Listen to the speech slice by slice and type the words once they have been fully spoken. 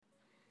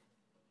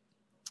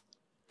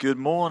Good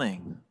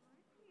morning.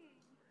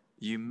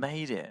 You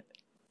made it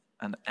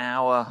an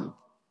hour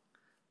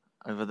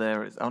over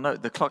there. Oh no,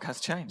 the clock has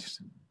changed.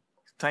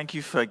 Thank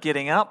you for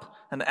getting up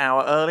an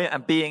hour earlier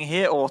and being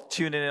here or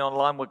tuning in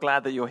online. We're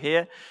glad that you're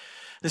here.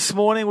 This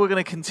morning we're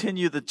going to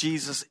continue the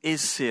Jesus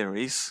Is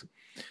series.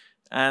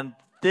 And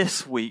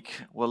this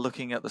week we're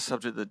looking at the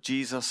subject that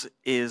Jesus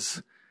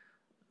is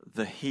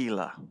the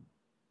healer.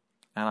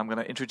 And I'm going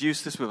to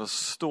introduce this with a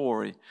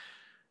story.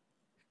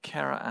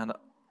 Kara and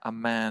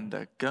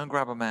Amanda. Go and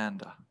grab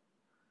Amanda.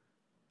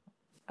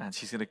 And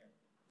she's going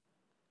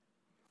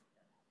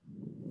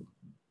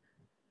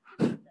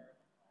to...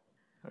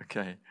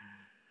 Okay.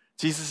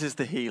 Jesus is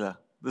the healer.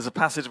 There's a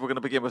passage we're going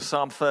to begin with,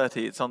 Psalm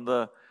 30. It's on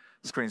the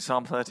screen.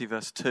 Psalm 30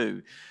 verse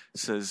 2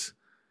 says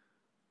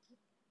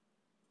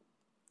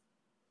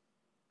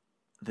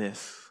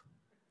this.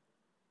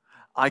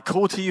 I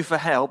called to you for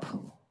help,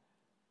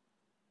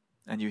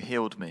 and you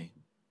healed me.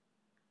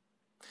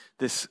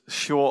 This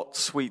short,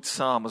 sweet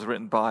psalm was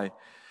written by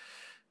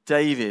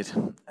David,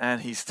 and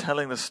he's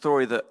telling the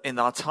story that in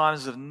our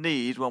times of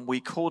need, when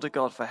we call to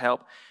God for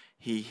help,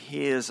 he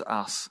hears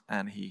us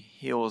and he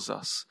heals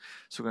us.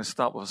 So we're going to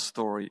start with a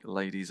story.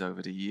 Ladies,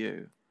 over to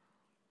you.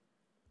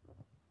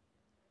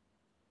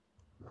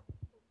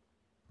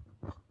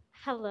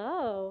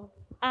 Hello.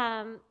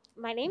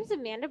 My name's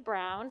Amanda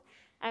Brown.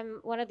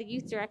 I'm one of the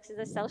youth directors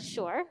of South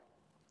Shore.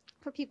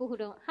 For people who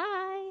don't,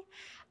 hi.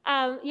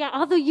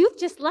 All the youth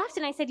just left,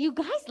 and I said, you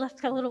guys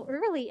left a little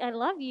early. I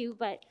love you,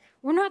 but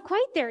we're not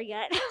quite there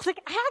yet. I was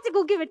like, I had to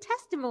go give a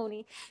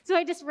testimony. So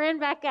I just ran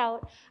back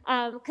out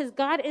because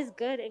God is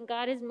good, and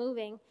God is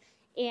moving.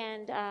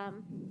 And,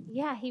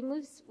 he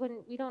moves when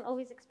we don't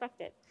always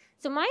expect it.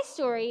 So my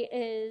story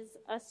is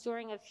a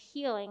story of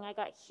healing. I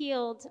got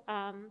healed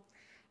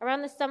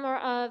around the summer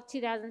of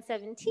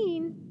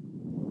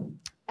 2017.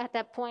 At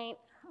that point,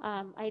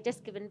 I had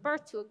just given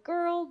birth to a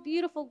girl,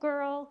 beautiful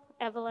girl,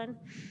 Evelyn,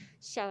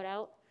 shout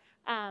out.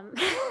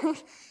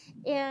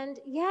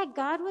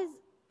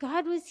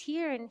 God was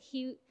here, and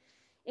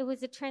it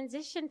was a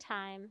transition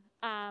time.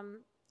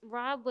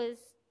 Rob was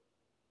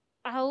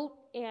out,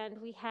 and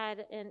we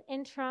had an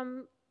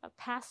interim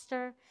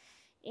pastor,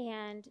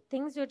 and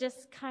things were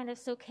just kind of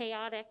so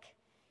chaotic,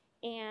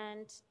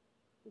 and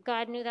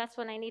God knew that's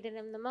when I needed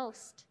him the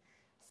most.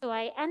 So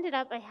I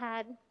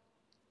had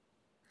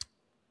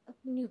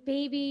new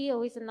baby,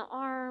 always in the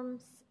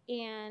arms,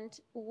 and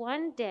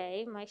one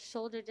day my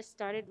shoulder just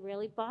started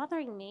really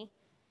bothering me.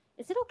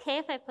 Is it okay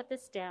if I put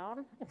this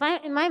down?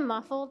 Am I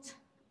muffled?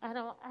 I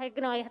know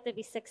I have to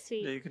be 6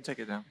 feet. Yeah, you can take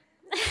it down.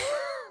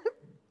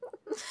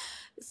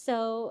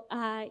 So,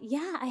 I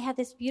had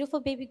this beautiful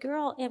baby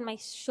girl, and my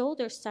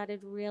shoulder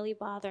started really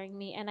bothering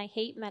me, and I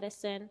hate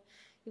medicine,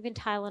 even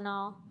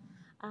Tylenol.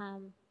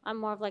 I'm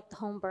more of like the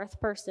home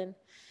birth person.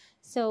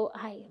 So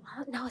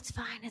no, it's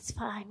fine.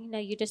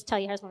 You just tell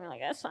your husband, you're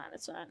like, it's fine.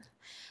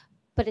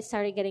 But it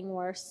started getting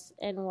worse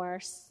and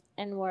worse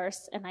and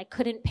worse, and I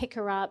couldn't pick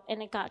her up,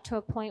 and it got to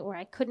a point where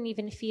I couldn't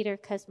even feed her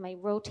because my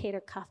rotator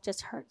cuff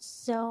just hurt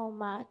so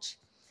much.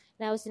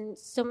 And I was in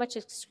so much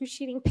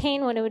excruciating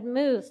pain when it would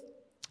move.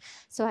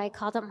 So I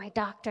called up my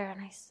doctor,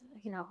 and I said,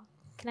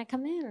 can I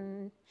come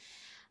in?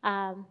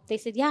 And they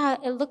said, yeah,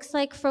 it looks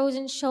like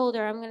frozen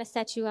shoulder. I'm going to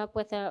set you up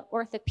with an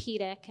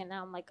orthopedic. And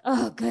now I'm like,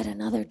 oh, good,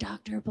 another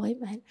doctor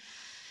appointment.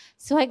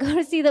 So I go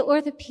to see the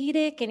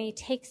orthopedic, and he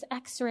takes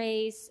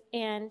x-rays,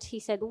 and he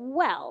said,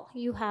 well,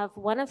 you have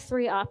one of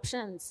three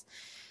options.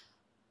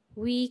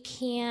 We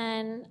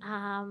can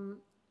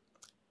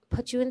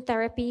put you in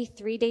therapy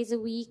 3 days a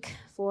week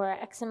for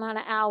X amount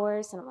of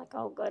hours. And I'm like,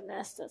 oh,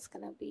 goodness, that's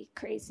going to be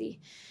crazy.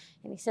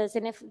 And he says,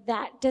 and if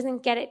that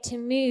doesn't get it to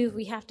move,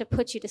 we have to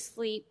put you to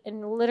sleep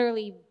and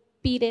literally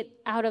beat it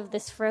out of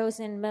this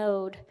frozen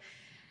mode.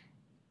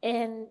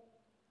 And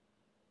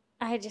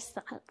I just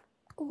thought,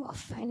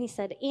 oof. And he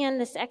said, and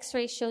this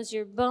x-ray shows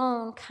your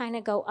bone kind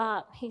of go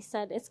up. He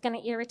said, it's going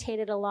to irritate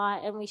it a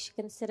lot, and we should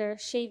consider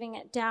shaving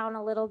it down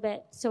a little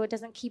bit so it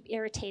doesn't keep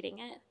irritating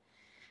it.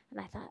 And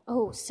I thought,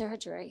 oh,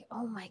 surgery.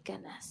 Oh, my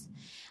goodness.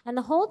 And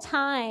the whole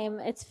time,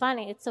 it's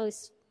funny. It's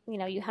always,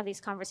 you have these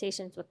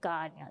conversations with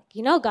God. And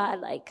you're like, God,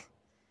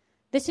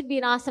 this would be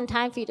an awesome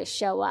time for you to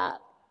show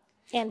up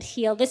and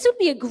heal. This would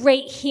be a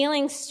great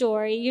healing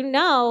story. You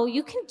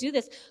can do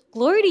this.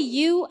 Glory to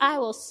you. I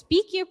will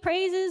speak your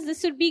praises.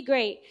 This would be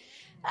great.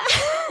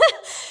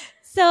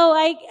 So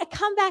I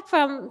come back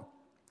from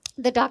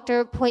the doctor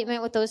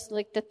appointment with those,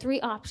 the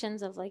three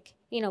options of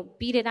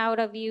beat it out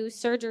of you,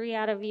 surgery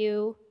out of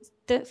you,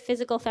 the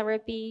physical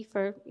therapy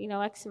for,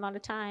 X amount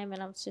of time.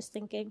 And I was just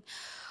thinking,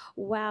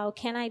 wow,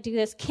 can I do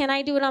this? Can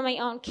I do it on my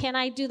own? Can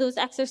I do those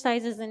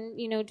exercises and,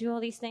 do all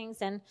these things?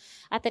 And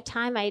at the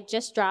time, I had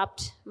just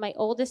dropped my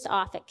oldest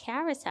off at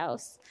Kara's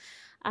house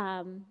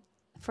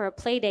for a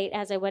play date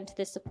as I went to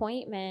this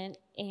appointment.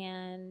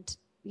 And,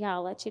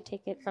 I'll let you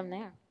take it from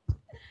there.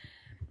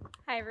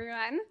 Hi,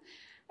 everyone.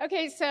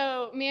 Okay,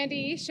 so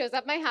Mandy shows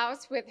up at my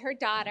house with her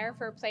daughter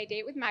for a play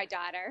date with my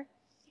daughter.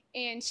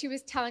 And she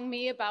was telling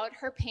me about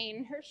her pain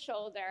in her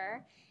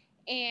shoulder.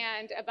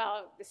 and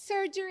about the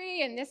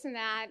surgery and this and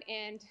that.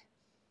 And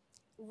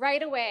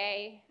right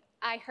away,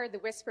 I heard the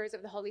whispers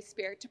of the Holy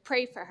Spirit to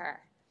pray for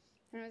her.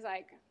 And I was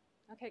like,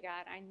 okay,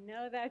 God, I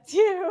know that's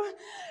you.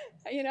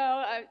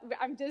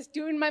 I'm just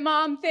doing my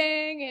mom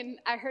thing, and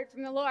I heard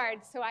from the Lord.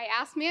 So I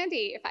asked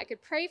Mandy if I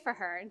could pray for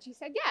her, and she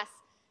said yes.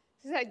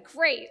 She said,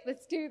 great,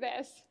 let's do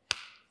this.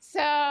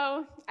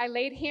 So I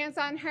laid hands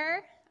on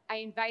her. I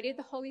invited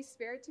the Holy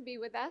Spirit to be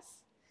with us,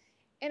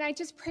 and I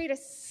just prayed a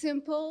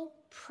simple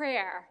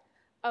prayer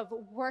of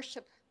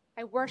worship.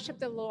 I worshiped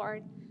the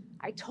Lord.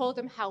 I told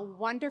him how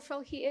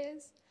wonderful he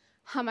is,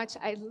 how much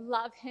I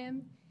love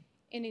him,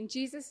 and in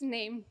Jesus'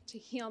 name to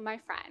heal my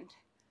friend.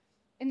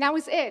 And that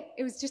was it.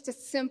 It was just a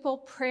simple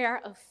prayer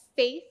of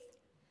faith.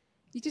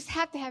 You just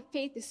have to have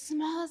faith as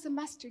small as a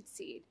mustard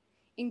seed,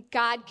 and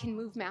God can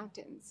move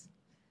mountains.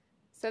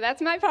 So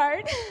that's my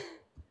part.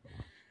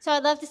 So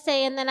I'd love to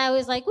say, and then I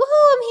was like,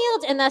 woohoo, I'm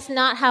healed. And that's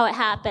not how it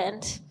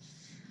happened.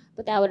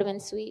 But that would have been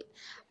sweet.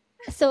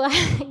 So,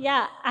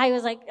 I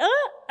was like,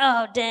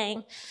 oh,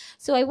 dang.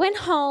 So I went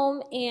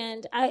home,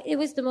 and it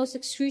was the most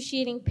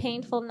excruciating,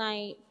 painful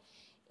night.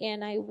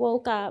 And I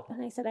woke up,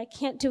 and I said, I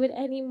can't do it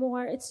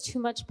anymore. It's too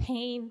much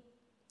pain.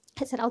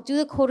 I said, I'll do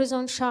the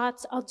cortisone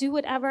shots. I'll do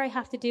whatever I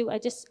have to do. I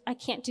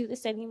can't do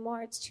this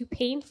anymore. It's too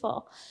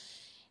painful.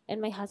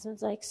 And my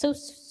husband's like, so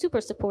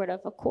super supportive,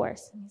 of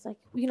course. And he's like,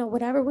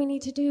 whatever we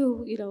need to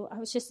do. I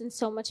was just in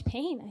so much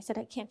pain. I said,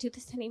 I can't do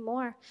this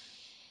anymore.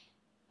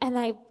 And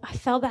I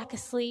fell back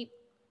asleep,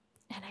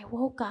 and I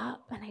woke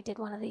up, and I did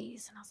one of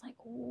these. And I was like,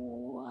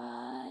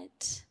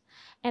 what?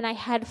 And I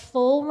had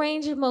full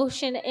range of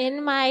motion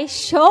in my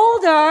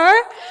shoulder.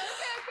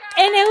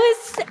 And it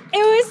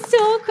was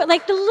so cool,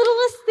 like the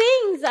littlest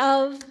things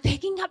of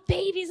picking up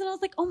babies. And I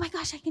was like, oh my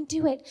gosh, I can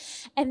do it.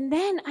 And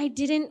then I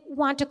didn't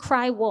want to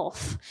cry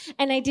wolf.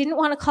 And I didn't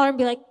want to call her and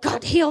be like,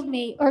 God healed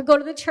me. Or go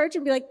to the church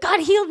and be like,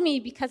 God healed me.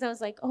 Because I was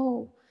like,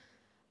 oh,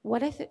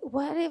 what if it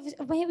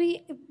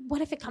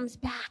comes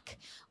back?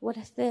 What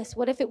if this?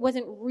 What if it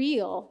wasn't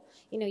real?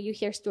 You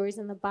hear stories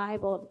in the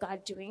Bible of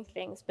God doing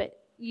things, but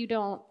you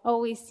don't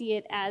always see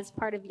it as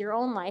part of your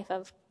own life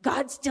of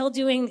God still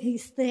doing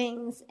these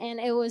things. And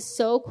it was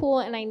so cool.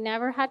 And I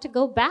never had to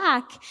go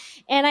back.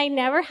 And I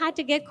never had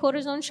to get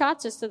cortisone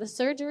shots just to the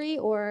surgery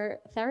or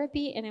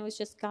therapy. And it was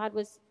just, God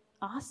was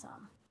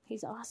awesome.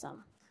 He's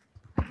awesome.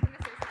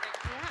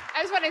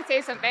 I just want to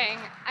say something.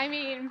 I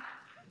mean,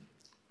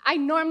 I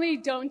normally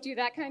don't do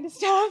that kind of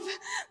stuff.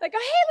 Like,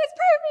 oh, hey, let's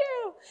pray for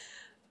you.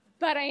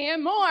 But I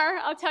am more,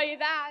 I'll tell you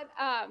that.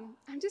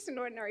 I'm just an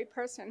ordinary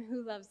person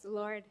who loves the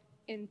Lord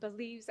and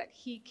believes that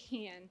he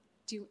can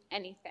do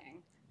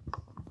anything.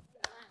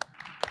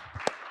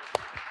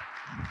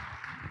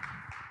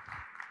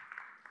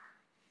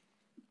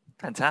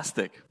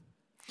 Fantastic.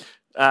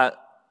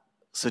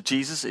 So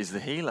Jesus is the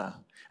healer,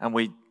 and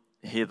we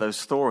hear those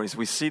stories.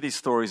 We see these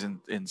stories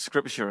in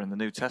Scripture in the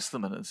New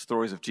Testament, and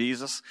stories of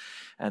Jesus,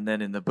 and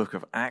then in the book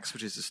of Acts,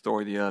 which is the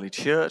story of the early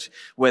church,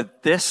 where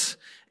this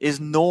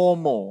is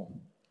normal.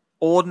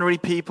 Ordinary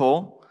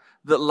people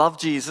that love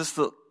Jesus,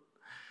 that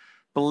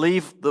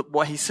believe that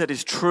what he said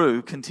is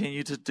true,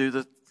 continue to do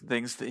the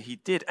things that he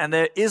did. And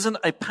there isn't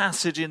a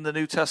passage in the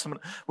New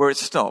Testament where it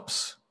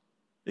stops.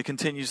 It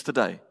continues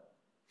today.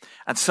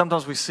 And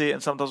sometimes we see it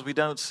and sometimes we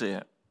don't see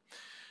it.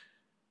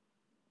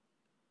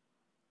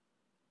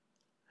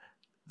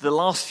 The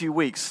last few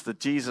weeks, the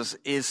Jesus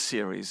Is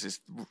series,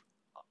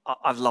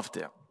 I've loved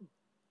it.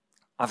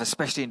 I've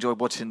especially enjoyed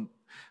watching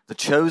The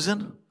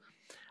Chosen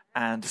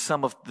and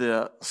some of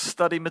the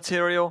study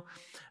material,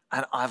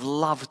 and I've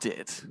loved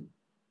it.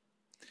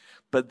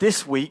 But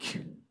this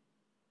week,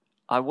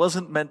 I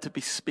wasn't meant to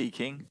be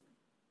speaking,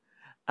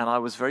 and I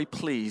was very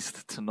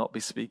pleased to not be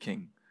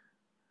speaking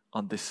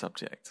on this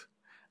subject.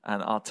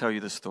 And I'll tell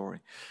you the story.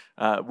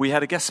 We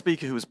had a guest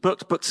speaker who was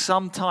booked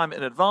some time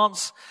in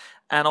advance,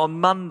 and on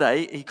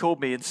Monday, he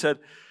called me and said,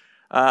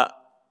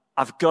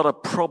 I've got a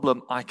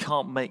problem I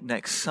can't make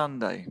next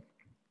Sunday.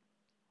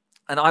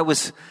 And I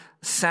was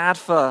sad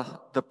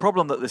for the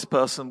problem that this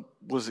person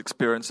was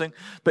experiencing,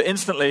 but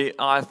instantly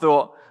I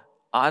thought,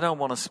 I don't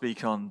want to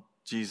speak on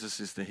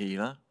Jesus is the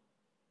healer.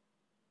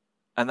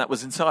 And that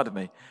was inside of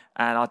me.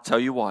 And I'll tell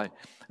you why.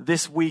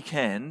 This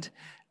weekend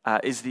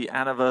is the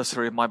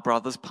anniversary of my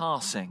brother's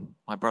passing.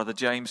 My brother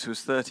James, who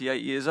was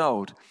 38 years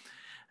old.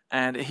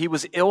 And he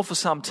was ill for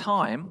some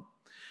time,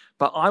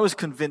 but I was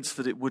convinced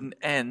that it wouldn't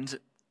end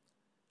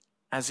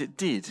as it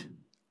did.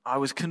 I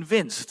was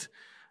convinced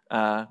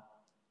that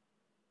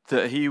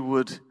he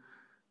would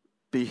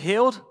be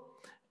healed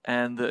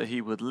and that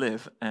he would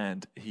live,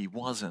 and he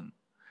wasn't.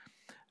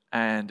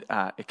 And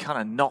it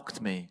kind of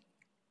knocked me.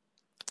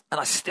 And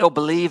I still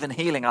believe in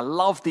healing. I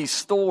love these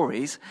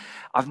stories.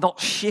 I've not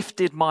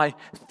shifted my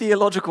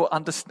theological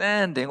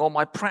understanding or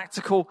my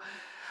practical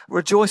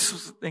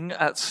rejoicing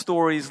at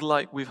stories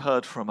like we've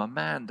heard from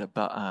Amanda,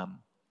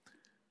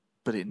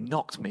 but it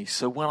knocked me.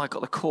 So when I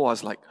got the call, I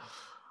was like,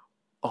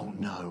 oh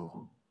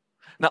no.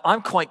 Now,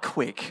 I'm quite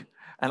quick,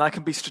 and I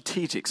can be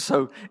strategic.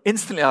 So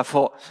instantly I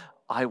thought,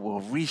 I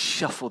will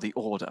reshuffle the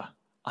order.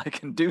 I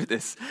can do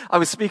this. I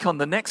would speak on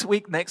the next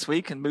week,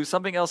 and move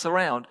something else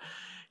around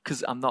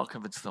because I'm not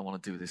convinced I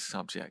want to do this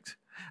subject.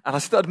 And I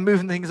started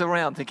moving things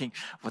around thinking,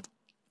 well,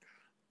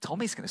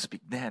 Tommy's going to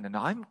speak then, and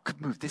I could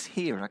move this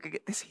here, and I could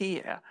get this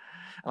here,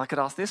 and I could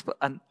ask this,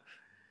 and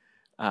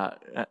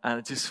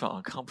it just felt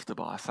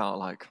uncomfortable. I felt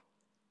like,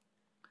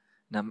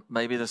 now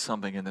maybe there's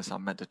something in this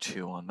I'm meant to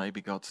chew on.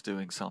 Maybe God's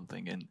doing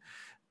something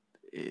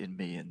in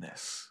me in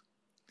this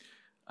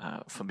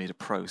for me to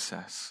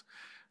process.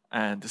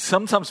 And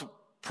sometimes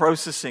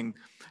processing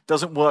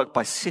doesn't work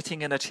by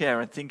sitting in a chair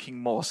and thinking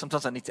more.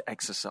 Sometimes I need to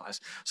exercise.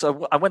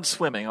 So I went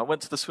swimming. I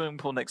went to the swimming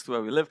pool next to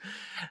where we live,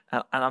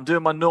 and I'm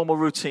doing my normal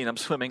routine. I'm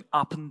swimming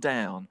up and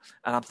down,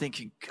 and I'm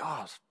thinking,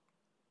 God,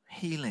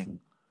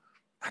 healing.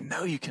 I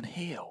know you can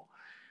heal.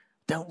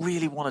 Don't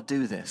really want to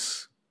do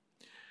this.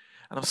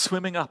 And I'm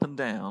swimming up and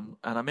down,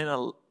 and I'm in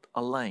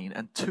a lane,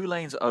 and 2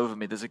 lanes over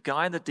me, there's a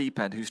guy in the deep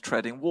end who's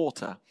treading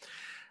water.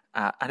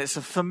 And it's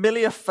a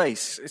familiar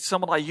face. It's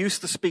someone I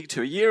used to speak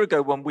to a year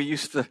ago when we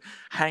used to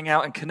hang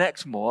out and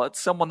connect more. It's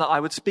someone that I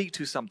would speak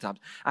to sometimes.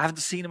 I haven't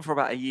seen him for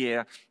about a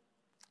year.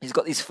 He's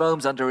got these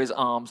foams under his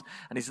arms,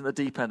 and he's in the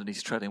deep end, and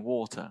he's treading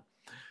water.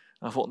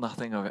 And I thought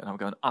nothing of it, and I'm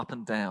going up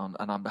and down,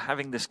 and I'm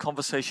having this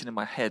conversation in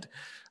my head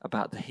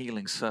about the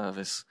healing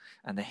service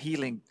and the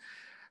healing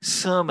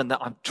sermon that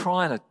I'm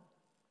trying to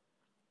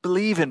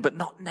believe in, but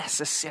not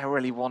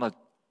necessarily want to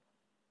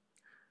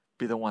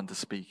be the one to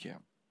speak here.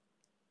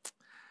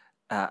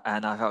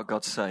 And I felt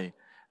God say,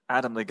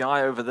 Adam, the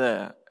guy over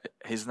there,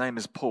 his name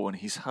is Paul, and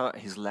he's hurt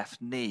his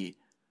left knee.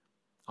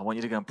 I want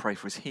you to go and pray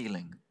for his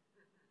healing.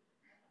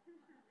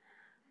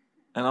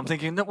 And I'm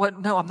thinking, no,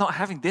 I'm not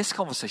having this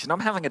conversation. I'm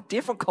having a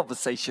different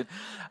conversation.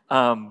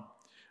 And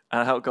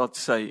I felt God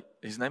say,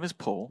 his name is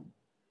Paul.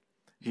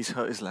 He's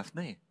hurt his left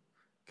knee.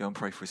 Go and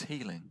pray for his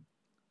healing.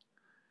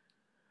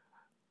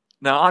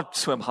 Now, I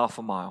swim half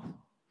a mile.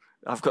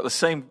 I've got the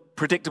same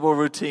predictable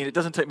routine. It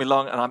doesn't take me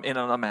long, and I'm in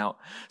and I'm out.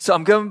 So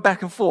I'm going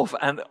back and forth,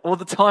 and all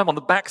the time on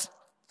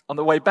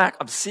the way back,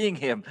 I'm seeing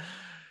him.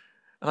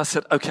 And I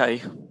said,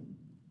 okay,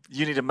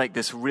 you need to make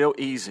this real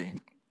easy.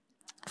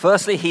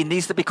 Firstly, he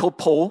needs to be called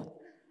Paul.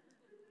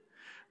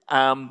 So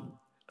I'm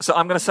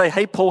going to say,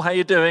 hey, Paul, how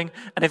you doing?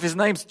 And if his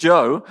name's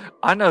Joe,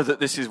 I know that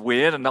this is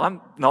weird, and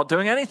I'm not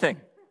doing anything.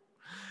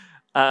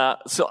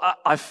 So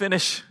I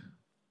finish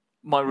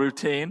my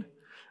routine.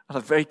 And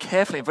I very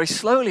carefully and very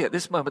slowly at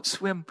this moment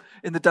swim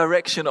in the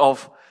direction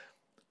of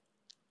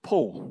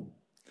Paul.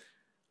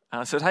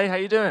 And I said, hey, how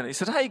you doing? He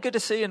said, hey, good to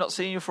see you. Not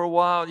seeing you for a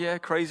while. Yeah,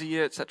 crazy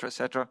year, etc.,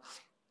 etc.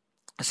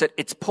 I said,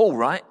 it's Paul,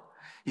 right?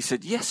 He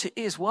said, yes, it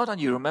is. Well done,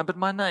 you remembered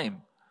my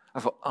name. I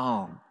thought,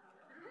 oh.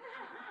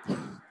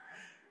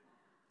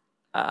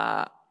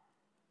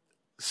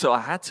 So I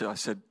had to. I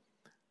said,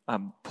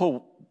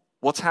 Paul,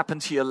 what's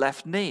happened to your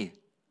left knee?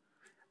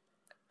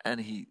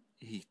 And he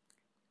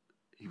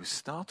was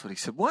startled. He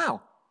said,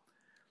 wow,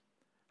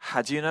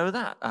 how do you know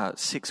that?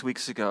 6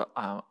 weeks ago,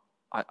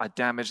 I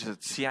damaged a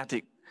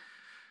sciatic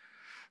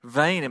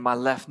vein in my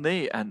left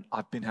knee, and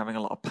I've been having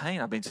a lot of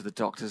pain. I've been to the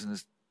doctors,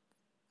 and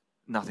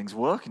nothing's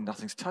working,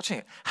 nothing's touching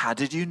it. How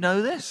did you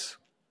know this?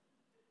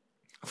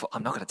 I thought,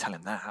 I'm not going to tell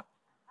him that.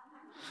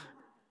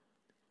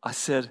 I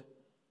said,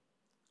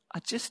 I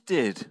just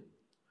did.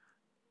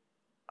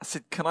 I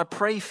said, can I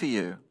pray for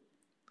you?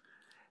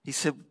 He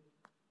said,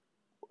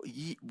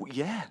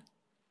 yeah.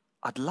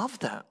 I'd love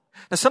that.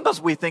 Now,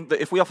 sometimes we think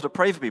that if we offer to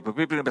pray for people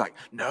are going to be like,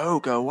 no,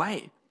 go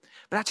away.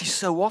 But actually,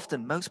 so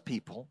often, most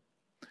people,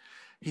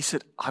 he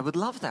said, I would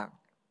love that.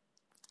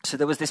 So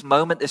there was this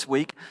moment this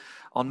week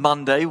on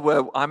Monday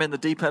where I'm in the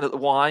deep end at the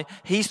Y.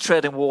 He's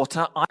treading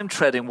water. I'm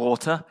treading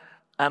water.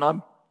 And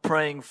I'm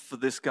praying for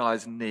this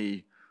guy's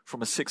knee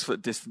from a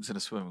 6-foot distance in a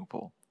swimming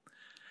pool.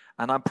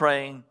 And I'm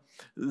praying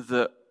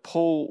that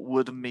Paul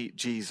would meet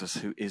Jesus,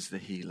 who is the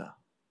healer.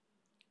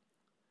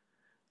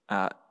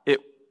 It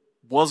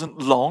wasn't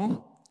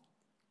long,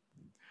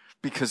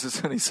 because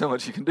there's only so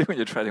much you can do when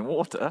you're treading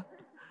water.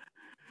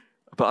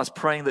 But I was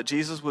praying that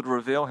Jesus would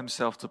reveal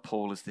himself to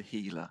Paul as the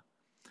healer.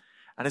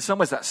 And in some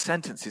ways, that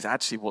sentence is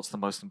actually what's the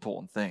most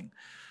important thing.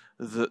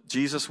 That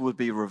Jesus would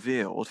be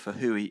revealed for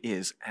who he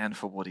is and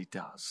for what he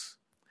does.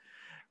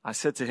 I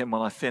said to him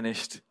when I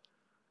finished,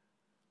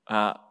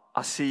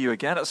 I'll see you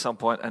again at some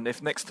point, and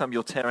if next time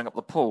you're tearing up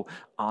the pool,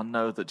 I'll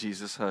know that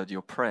Jesus heard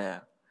your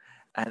prayer.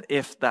 And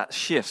if that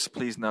shifts,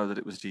 please know that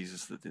it was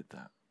Jesus that did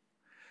that.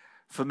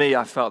 For me,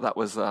 I felt that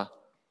was a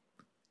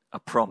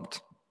prompt.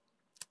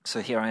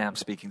 So here I am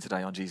speaking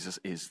today on Jesus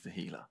is the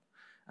healer.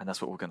 And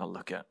that's what we're going to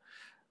look at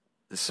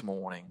this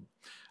morning.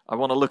 I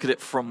want to look at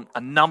it from a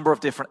number of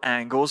different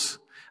angles,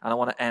 and I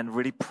want to end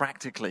really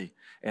practically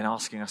in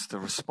asking us to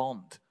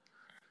respond.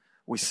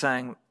 We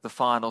sang the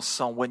final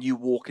song, When You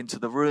Walk Into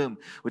the Room,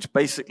 which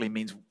basically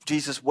means,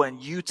 Jesus, when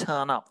you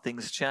turn up,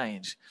 things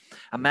change.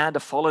 Amanda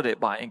followed it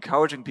by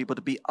encouraging people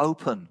to be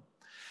open.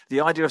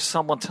 The idea of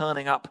someone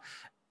turning up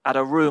at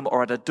a room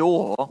or at a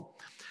door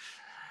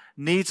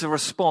needs a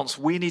response,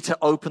 we need to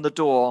open the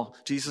door.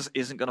 Jesus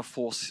isn't going to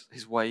force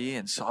his way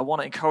in. So I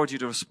want to encourage you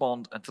to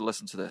respond and to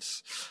listen to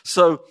this.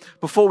 So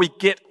before we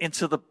get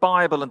into the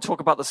Bible and talk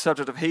about the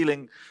subject of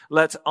healing,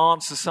 let's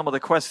answer some of the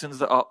questions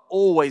that are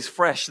always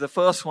fresh. The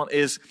first one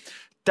is,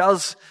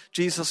 does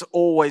Jesus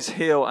always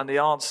heal? And the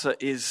answer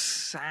is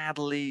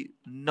sadly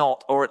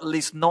not, or at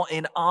least not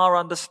in our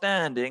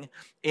understanding,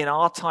 in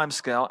our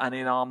timescale and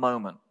in our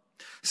moment.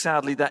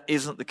 Sadly, that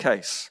isn't the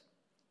case.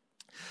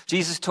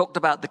 Jesus talked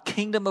about the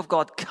kingdom of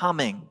God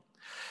coming.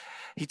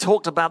 He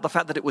talked about the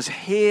fact that it was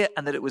here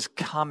and that it was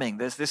coming.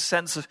 There's this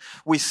sense of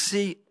we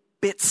see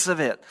bits of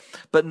it,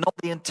 but not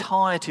the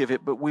entirety of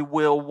it, but we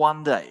will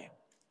one day.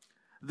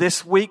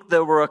 This week,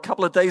 there were a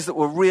couple of days that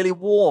were really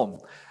warm,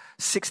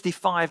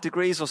 65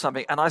 degrees or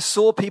something, and I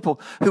saw people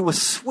who were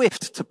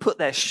swift to put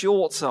their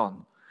shorts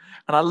on.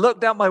 And I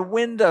looked out my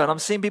window and I'm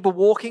seeing people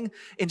walking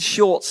in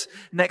shorts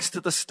next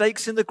to the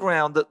stakes in the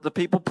ground that the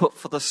people put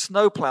for the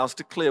snow plows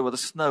to clear where the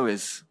snow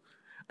is.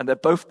 And they're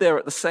both there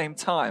at the same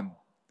time.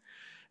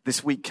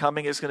 This week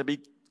coming is going to be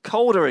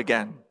colder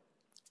again.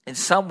 In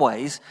some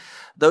ways,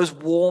 those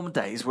warm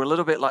days were a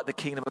little bit like the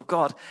kingdom of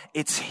God.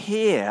 It's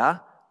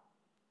here,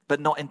 but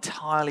not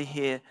entirely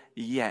here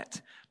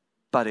yet.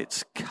 But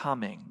it's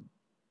coming.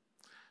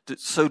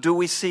 So do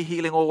we see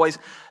healing always?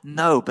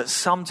 No, but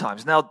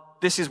sometimes. Now,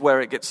 this is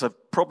where it gets a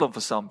problem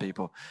for some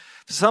people.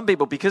 For some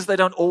people, because they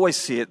don't always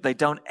see it, they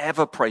don't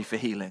ever pray for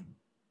healing.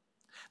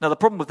 Now, the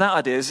problem with that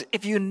idea is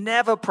if you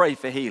never pray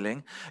for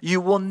healing,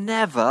 you will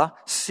never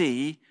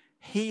see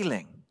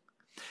healing.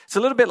 It's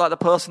a little bit like the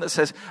person that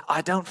says,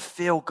 I don't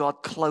feel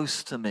God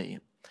close to me.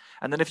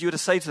 And then if you were to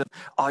say to them,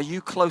 are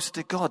you close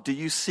to God? Do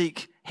you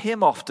seek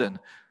him often?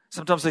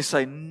 Sometimes they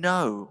say,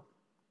 no.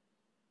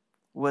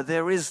 Well,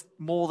 there is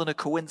more than a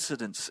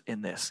coincidence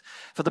in this.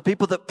 For the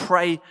people that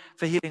pray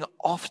for healing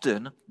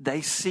often,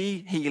 they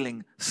see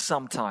healing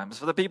sometimes.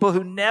 For the people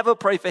who never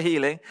pray for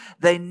healing,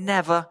 they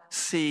never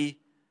see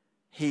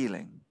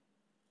healing.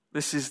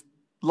 This is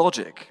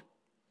logic.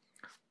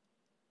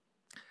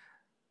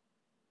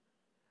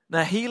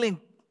 Now, healing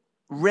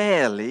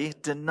rarely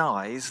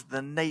denies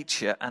the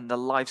nature and the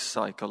life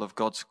cycle of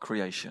God's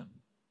creation.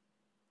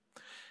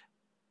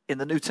 In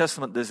the New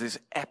Testament, there's this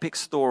epic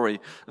story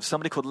of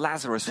somebody called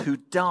Lazarus who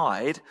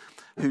died,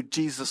 who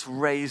Jesus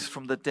raised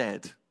from the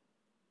dead.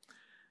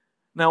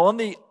 Now, on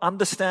the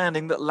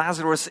understanding that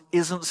Lazarus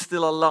isn't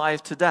still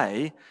alive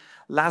today,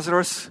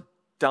 Lazarus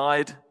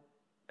died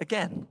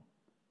again.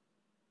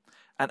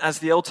 And as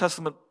the Old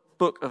Testament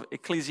book of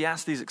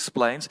Ecclesiastes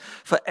explains,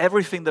 for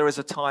everything there is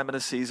a time and a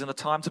season, a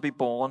time to be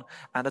born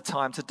and a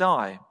time to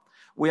die.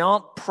 We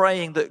aren't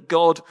praying that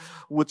God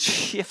would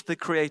shift the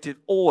creative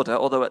order,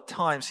 although at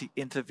times he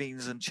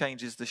intervenes and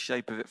changes the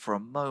shape of it for a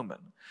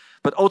moment.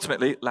 But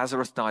ultimately,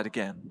 Lazarus died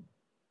again.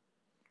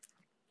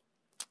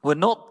 We're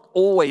not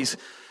always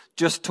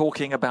just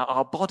talking about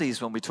our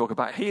bodies when we talk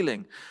about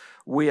healing.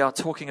 We are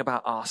talking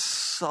about our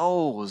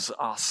souls,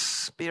 our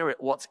spirit,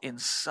 what's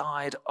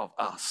inside of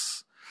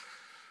us.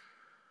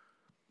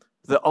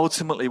 That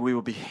ultimately we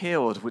will be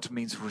healed, which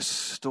means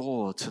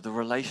restored to the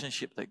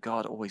relationship that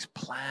God always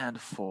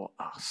planned for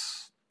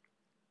us.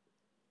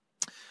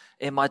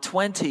 In my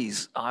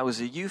 20s, I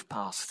was a youth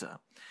pastor,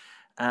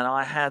 and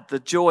I had the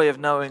joy of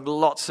knowing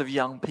lots of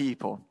young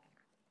people.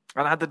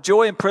 And I had the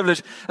joy and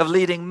privilege of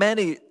leading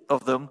many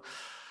of them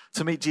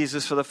to meet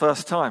Jesus for the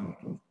first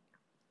time.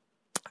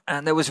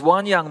 And there was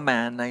one young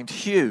man named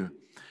Hugh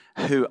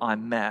who I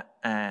met,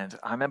 and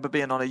I remember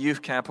being on a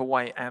youth camp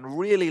away, and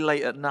really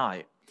late at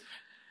night,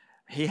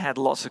 he had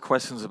lots of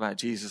questions about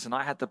Jesus, and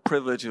I had the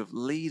privilege of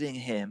leading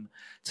him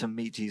to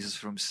meet Jesus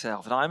for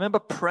himself. And I remember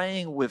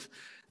praying with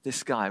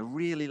this guy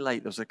really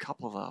late. There was a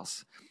couple of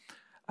us,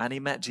 and he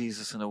met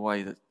Jesus in a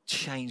way that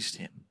changed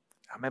him.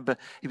 I remember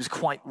he was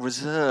quite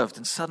reserved,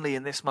 and suddenly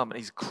in this moment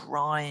he's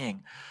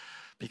crying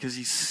because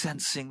he's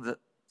sensing that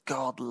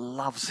God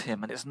loves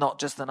him, and it's not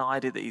just an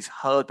idea that he's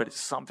heard, but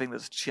it's something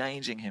that's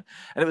changing him.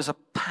 And it was a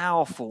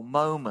powerful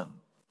moment.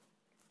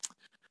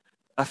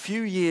 A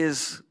few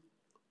years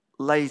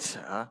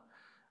later,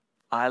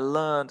 I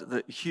learned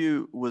that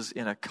Hugh was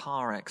in a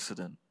car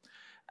accident,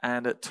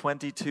 and at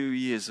 22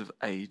 years of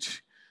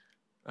age,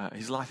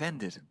 his life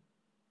ended.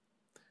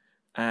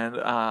 And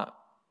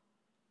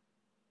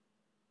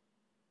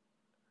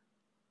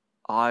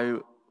I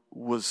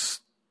was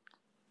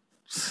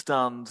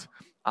stunned,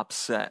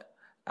 upset,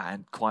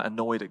 and quite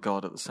annoyed at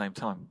God at the same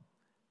time.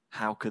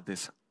 How could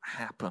this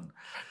happen?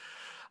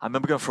 I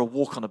remember going for a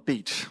walk on a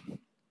beach,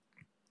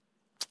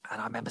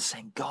 and I remember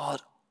saying, God,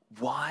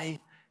 why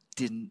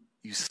didn't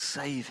you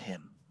save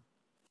him?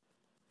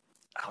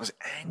 I was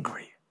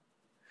angry.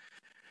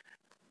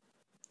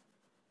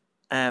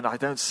 And I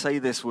don't say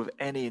this with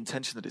any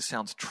intention that it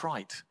sounds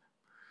trite.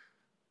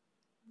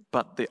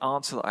 But the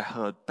answer that I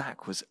heard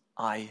back was,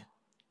 I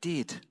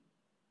did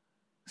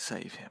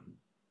save him.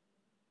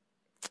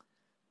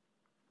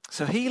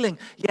 So healing,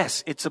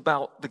 yes, it's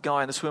about the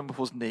guy in the swimming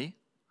pool's knee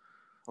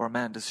or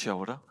Amanda's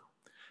shoulder.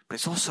 But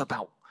it's also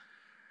about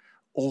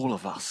all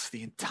of us,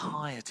 the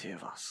entirety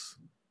of us.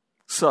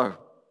 So,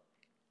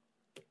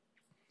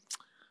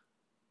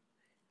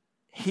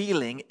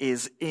 healing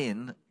is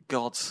in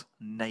God's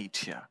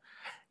nature.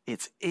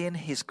 It's in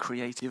his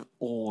creative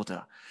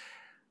order.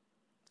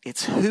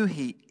 It's who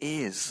he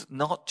is,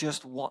 not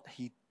just what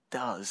he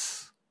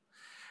does.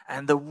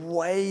 And the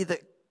way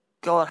that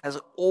God has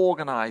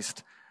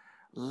organized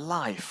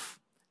life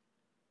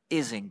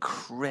is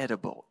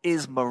incredible,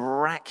 is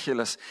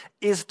miraculous,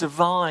 is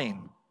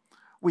divine.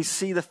 We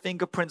see the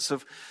fingerprints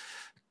of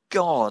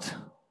God,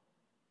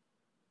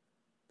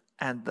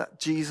 and that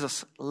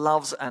Jesus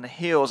loves and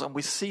heals, and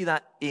we see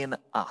that in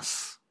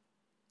us.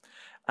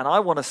 And I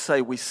want to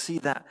say we see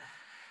that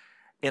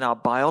in our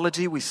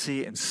biology, we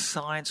see it in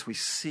science, we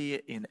see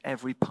it in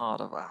every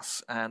part of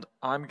us. And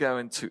I'm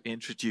going to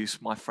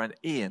introduce my friend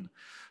Ian,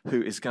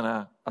 who is going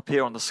to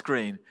appear on the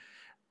screen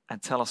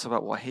and tell us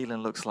about what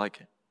healing looks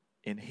like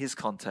in his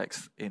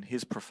context, in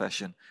his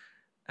profession,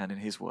 and in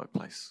his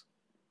workplace.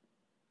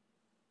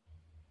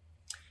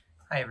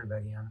 Hi,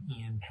 everybody. I'm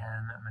Ian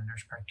Penn. I'm a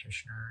nurse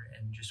practitioner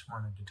and just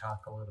wanted to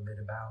talk a little bit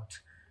about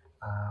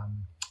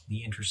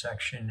the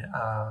intersection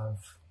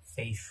of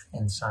faith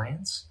and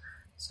science.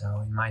 So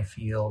in my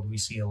field, we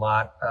see a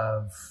lot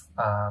of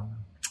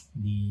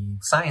the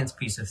science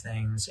piece of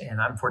things,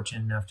 and I'm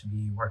fortunate enough to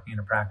be working in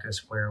a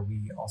practice where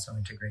we also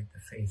integrate the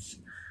faith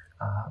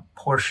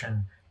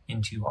portion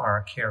into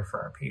our care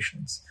for our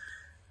patients.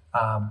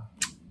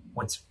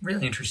 What's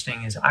really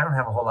interesting is I don't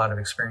have a whole lot of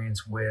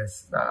experience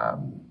with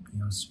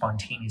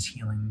spontaneous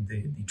healing,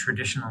 the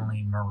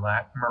traditionally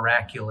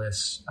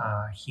miraculous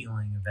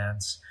healing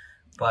events,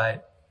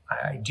 but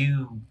I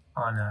do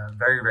on a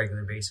very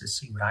regular basis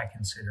see what I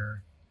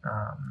consider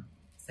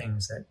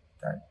things that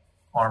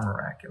are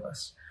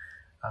miraculous.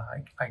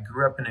 I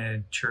grew up in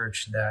a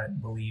church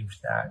that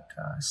believed that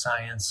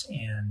science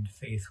and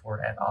faith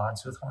were at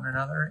odds with one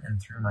another,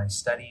 and through my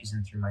studies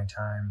and through my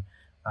time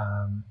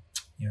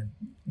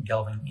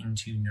delving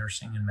into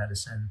nursing and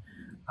medicine,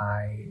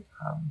 I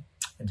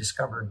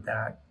discovered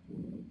that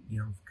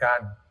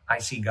I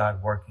see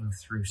God working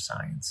through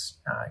science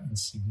in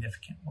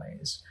significant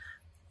ways.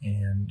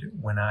 And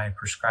when I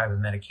prescribe a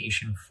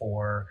medication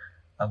for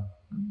a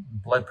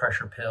blood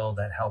pressure pill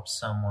that helps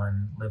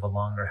someone live a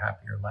longer,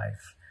 happier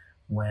life,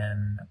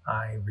 when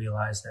I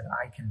realize that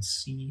I can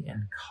see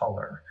in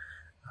color,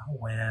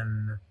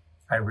 when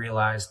I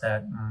realize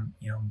that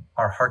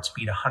our hearts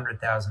beat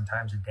 100,000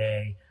 times a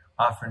day,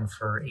 often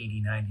for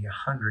 80, 90,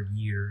 100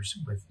 years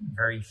with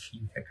very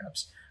few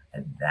hiccups,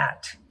 and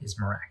that is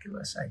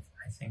miraculous.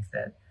 I think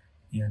that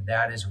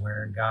that is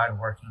where God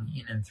working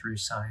in and through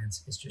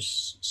science is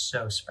just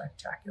so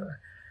spectacular.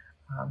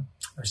 I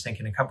was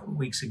thinking a couple of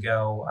weeks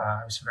ago,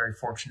 I was very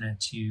fortunate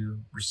to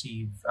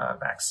receive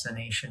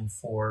vaccination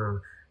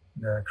for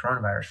the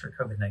coronavirus, for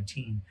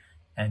COVID-19,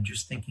 and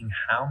just thinking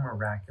how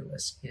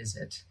miraculous is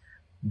it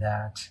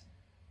that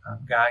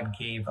God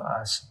gave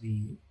us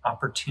the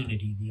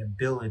opportunity, the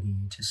ability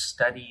to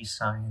study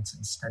science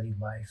and study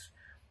life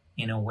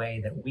in a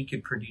way that we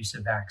could produce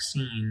a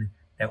vaccine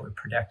that would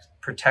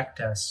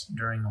protect us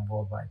during a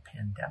worldwide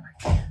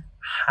pandemic.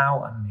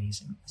 How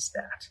amazing is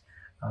that?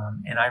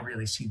 And I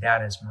really see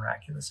that as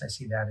miraculous. I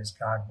see that as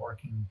God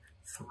working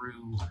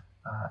through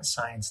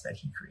science that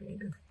he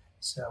created.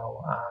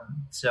 So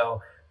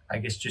I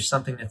guess just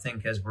something to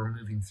think as we're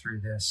moving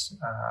through this,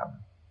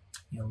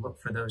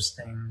 look for those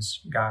things,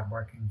 God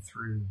working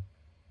through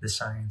the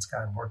science,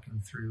 God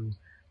working through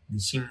the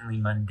seemingly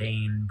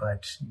mundane,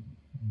 but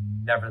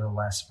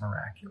nevertheless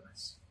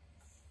miraculous.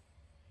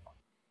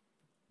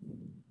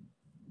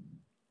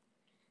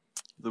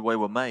 The way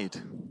we're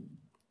made.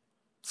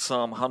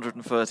 Psalm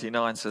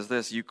 139 says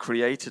this: "You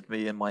created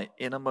me in my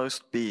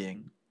innermost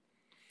being.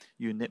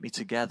 You knit me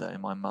together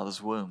in my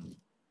mother's womb.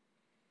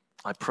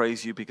 I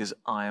praise you because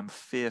I am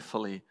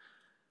fearfully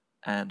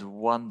and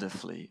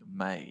wonderfully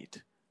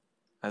made."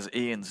 As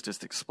Ian's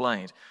just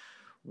explained,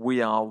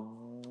 we are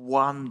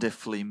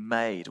wonderfully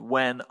made.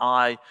 When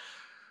I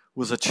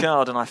was a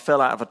child and I fell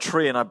out of a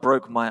tree and I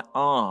broke my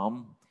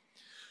arm,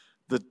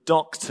 the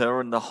doctor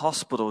and the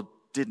hospital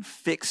didn't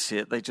fix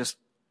it. They just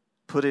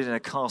put it in a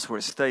cast where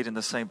it stayed in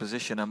the same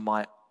position, and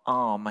my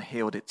arm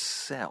healed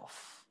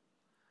itself,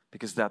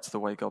 because that's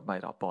the way God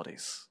made our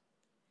bodies.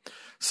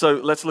 So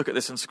let's look at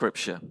this in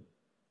Scripture.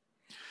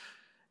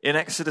 In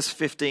Exodus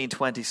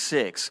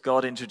 15:26,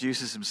 God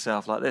introduces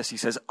himself like this. He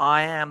says,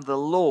 "I am the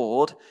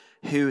Lord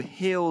who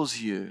heals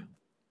you."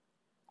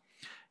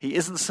 He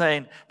isn't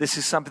saying this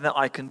is something that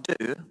I can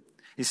do.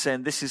 He's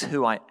saying this is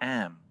who I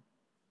am.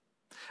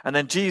 And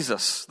then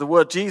Jesus, the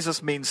word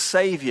Jesus means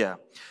Savior.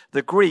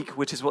 The Greek,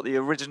 which is what the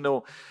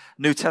original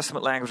New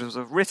Testament language was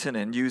written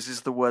in,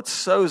 uses the word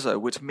sozo,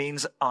 which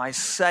means I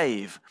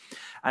save.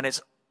 And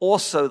it's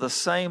also the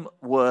same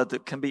word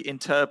that can be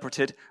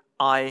interpreted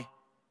I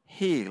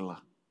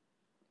heal.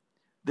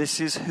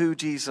 This is who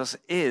Jesus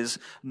is,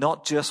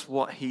 not just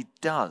what he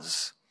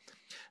does.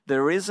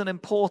 There is an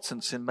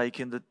importance in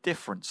making the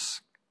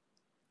difference.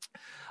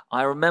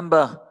 I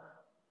remember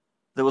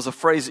there was a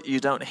phrase that you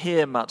don't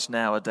hear much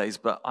nowadays,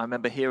 but I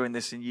remember hearing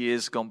this in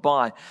years gone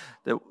by.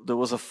 There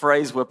was a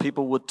phrase where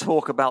people would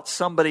talk about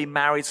somebody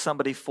married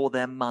somebody for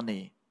their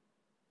money.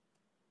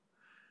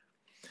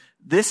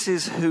 this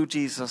is who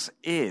Jesus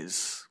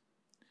is.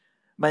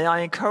 May I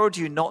encourage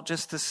you not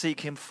just to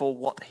seek him for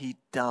what he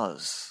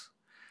does.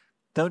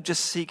 Don't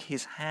just seek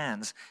his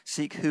hands,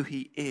 seek who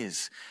he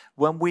is.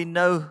 When we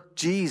know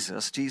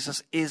Jesus,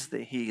 Jesus is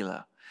the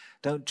healer.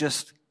 Don't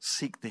just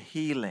seek the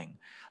healing.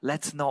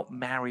 Let's not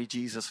marry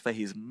Jesus for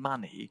his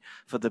money,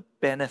 for the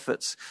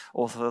benefits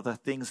or for the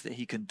things that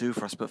he can do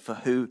for us, but for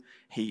who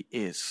he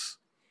is.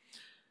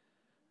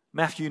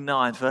 Matthew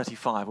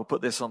 9:35, we'll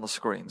put this on the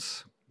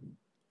screens.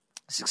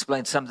 This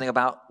explains something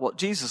about what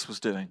Jesus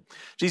was doing.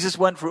 Jesus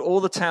went through all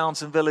the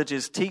towns and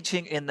villages,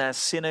 teaching in their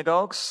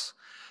synagogues,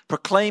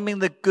 proclaiming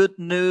the good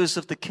news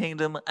of the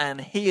kingdom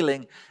and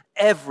healing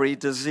every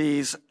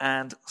disease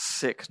and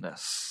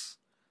sickness.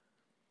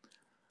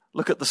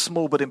 Look at the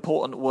small but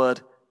important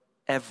word,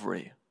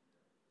 every.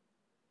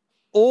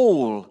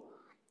 All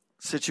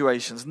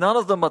situations. None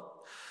of them are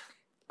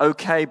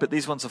okay, but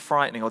these ones are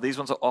frightening, or these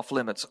ones are off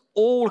limits.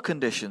 All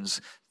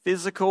conditions,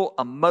 physical,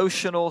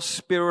 emotional,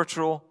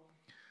 spiritual,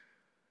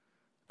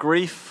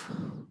 grief,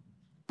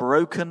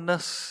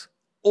 brokenness,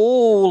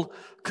 all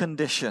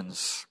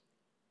conditions.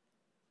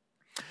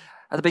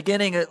 At the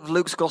beginning of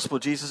Luke's gospel,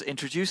 Jesus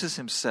introduces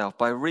himself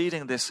by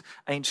reading this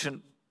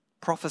ancient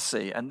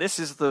prophecy. And this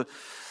is the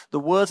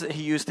words that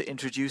he used to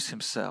introduce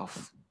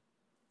himself.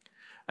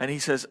 And he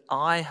says,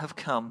 I have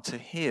come to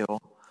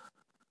heal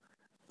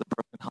the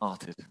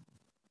brokenhearted.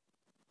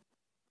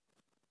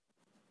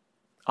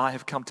 I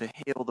have come to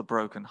heal the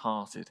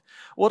brokenhearted.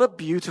 What a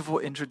beautiful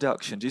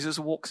introduction. Jesus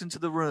walks into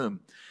the room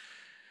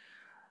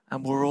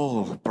and we're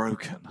all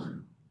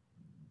broken.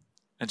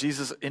 And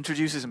Jesus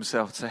introduces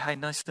himself to say, hey,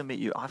 nice to meet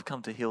you. I've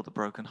come to heal the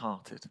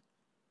brokenhearted.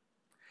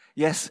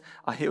 Yes,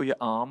 I heal your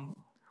arm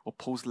or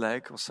Paul's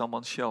leg or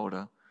someone's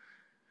shoulder,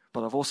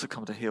 but I've also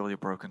come to heal your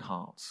broken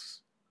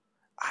hearts.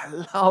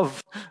 I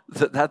love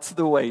that that's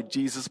the way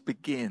Jesus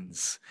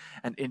begins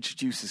and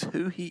introduces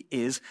who he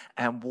is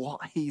and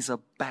what he's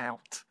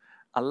about.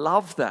 I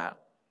love that.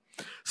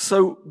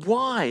 So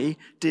why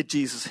did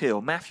Jesus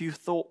heal? Matthew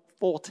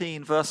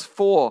 14 verse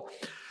 4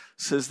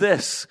 says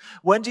this: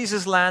 when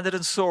Jesus landed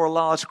and saw a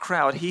large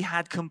crowd, he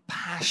had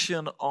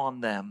compassion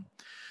on them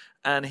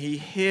and he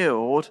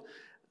healed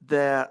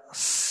their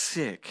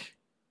sick.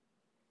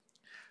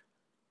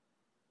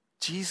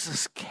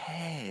 Jesus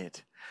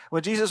cared.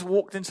 When Jesus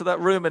walked into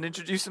that room and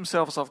introduced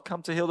himself as I've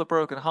come to heal the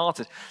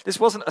brokenhearted, this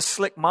wasn't a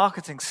slick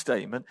marketing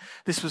statement.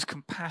 This was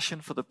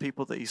compassion for the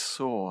people that he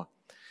saw.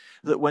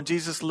 That when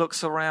Jesus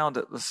looks around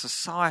at the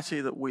society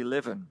that we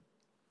live in,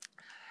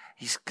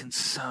 he's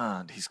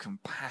concerned, he's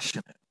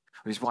compassionate.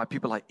 Which is why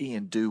people like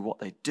Ian do what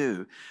they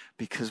do,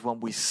 because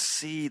when we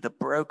see the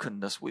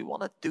brokenness, we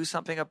want to do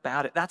something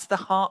about it. That's the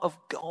heart of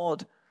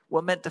God.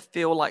 We're meant to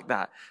feel like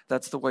that.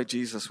 That's the way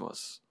Jesus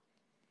was.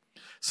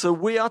 So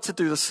we are to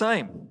do the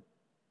same.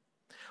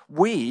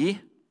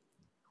 We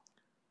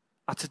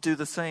are to do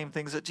the same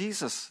things that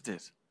Jesus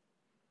did.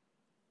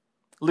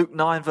 Luke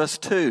 9 verse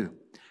 2.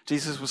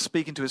 Jesus was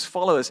speaking to his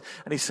followers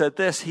and he said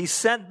this: he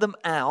sent them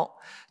out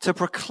to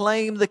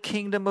proclaim the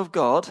kingdom of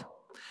God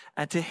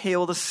and to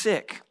heal the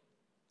sick.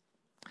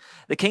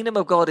 The kingdom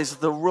of God is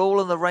the rule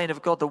and the reign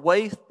of God, the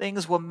way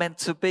things were meant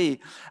to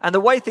be. And the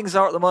way things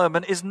are at the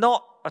moment is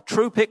not a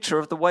true picture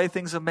of the way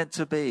things are meant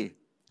to be.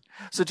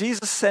 So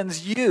Jesus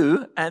sends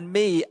you and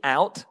me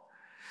out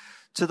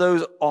to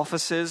those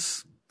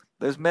offices,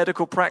 those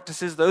medical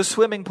practices, those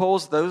swimming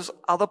pools, those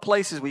other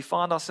places we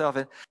find ourselves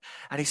in.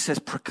 And he says,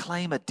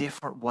 proclaim a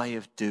different way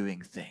of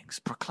doing things.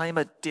 Proclaim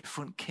a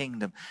different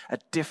kingdom, a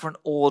different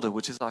order,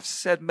 which, as I've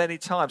said many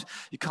times,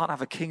 you can't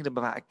have a kingdom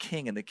without a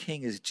king, and the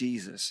king is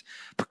Jesus.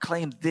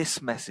 Proclaim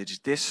this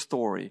message, this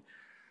story.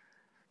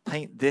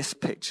 Paint this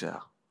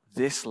picture,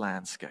 this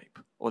landscape.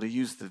 Or to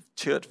use the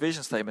church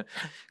vision statement,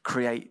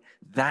 create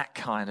that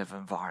kind of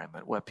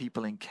environment where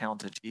people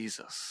encounter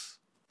Jesus.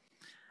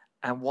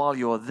 And while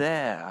you're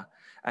there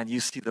and you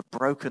see the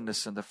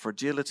brokenness and the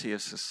fragility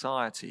of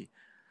society,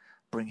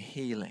 bring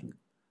healing.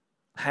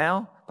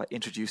 How? By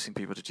introducing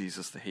people to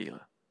Jesus the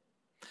healer.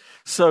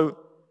 So,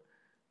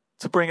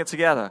 to bring it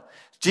together,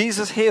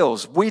 Jesus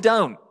heals. We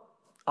don't.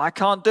 I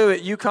can't do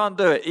it. You can't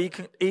do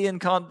it. Ian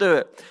can't do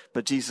it.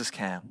 But Jesus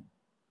can.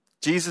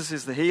 Jesus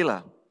is the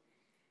healer.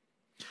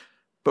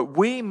 But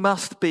we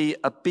must be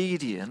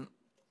obedient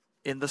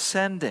in the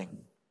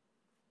sending.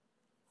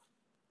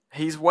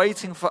 He's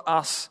waiting for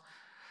us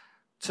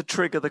to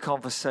trigger the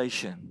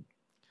conversation,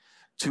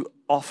 to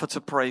offer to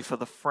pray for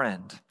the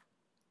friend.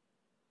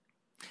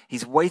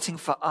 He's waiting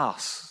for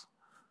us.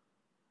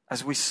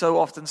 As we so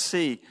often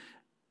see,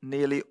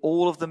 nearly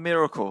all of the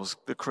miracles,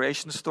 the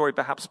creation story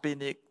perhaps being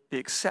the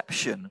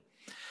exception,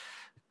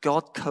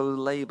 God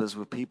co-labors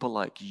with people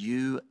like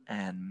you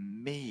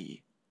and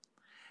me.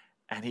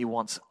 And he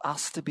wants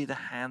us to be the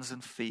hands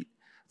and feet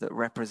that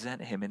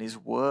represent him in his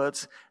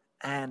words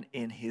and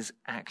in his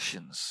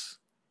actions.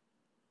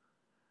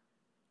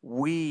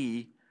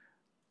 We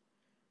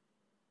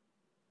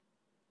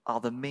are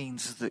the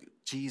means that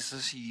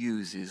Jesus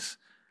uses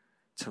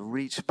to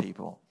reach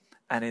people.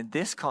 And in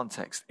this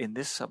context, in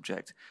this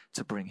subject,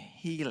 to bring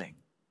healing.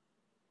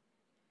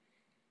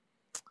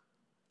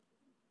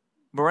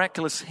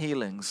 miraculous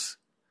healings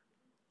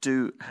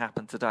do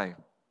happen today.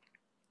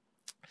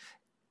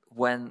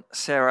 When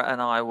Sarah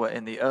and I were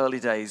in the early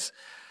days,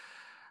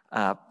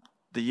 the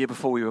year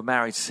before we were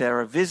married,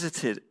 Sarah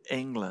visited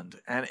England.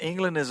 And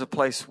England is a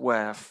place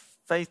where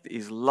faith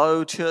is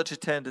low, church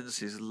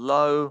attendance is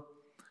low.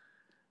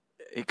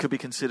 It could be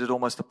considered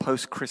almost a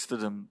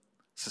post-Christendom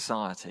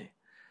society.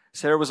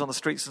 Sarah was on the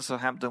streets in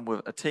Southampton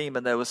with a team,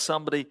 and there was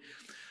somebody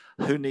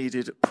who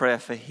needed prayer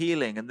for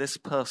healing, and this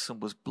person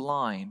was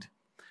blind.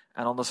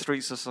 And on the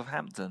streets of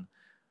Southampton,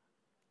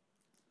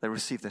 they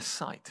received their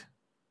sight.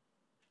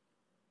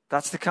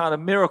 That's the kind of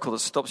miracle that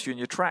stops you in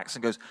your tracks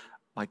and goes,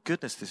 my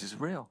goodness, this is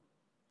real.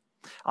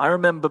 I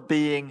remember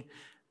being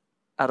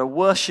at a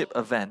worship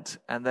event,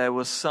 and there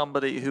was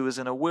somebody who was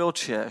in a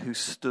wheelchair who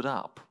stood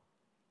up.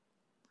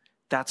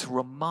 That's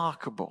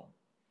remarkable.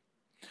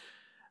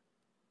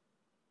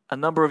 A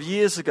number of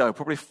years ago,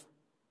 probably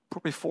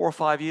 4 or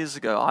 5 years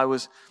ago, I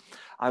was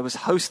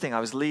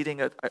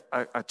leading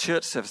a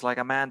church service like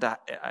Amanda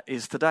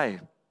is today.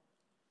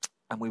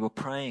 And we were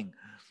praying.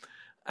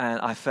 And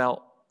I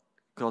felt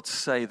God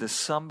say, there's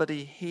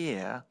somebody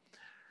here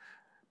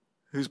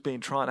who's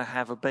been trying to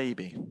have a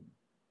baby.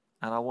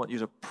 And I want you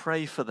to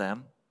pray for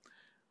them.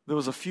 There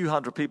was a few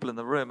hundred people in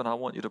the room, and I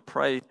want you to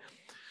pray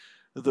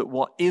that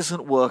what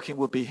isn't working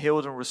would be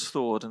healed and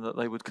restored, and that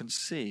they would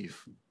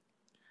conceive.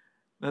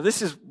 Now,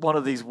 this is one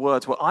of these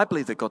words where I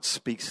believe that God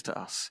speaks to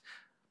us.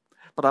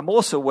 But I'm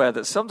also aware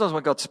that sometimes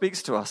when God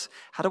speaks to us,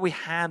 how do we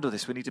handle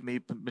this? We need to be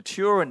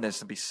mature in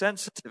this and be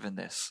sensitive in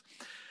this.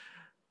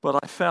 But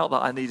I felt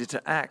that I needed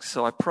to act,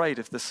 so I prayed,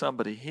 if there's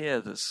somebody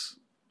here that's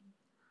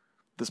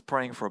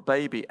praying for a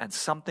baby and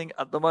something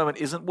at the moment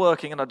isn't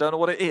working and I don't know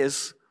what it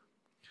is,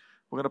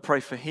 we're going to pray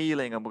for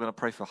healing, and we're going to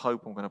pray for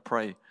hope, and we're going to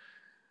pray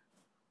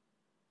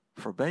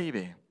for a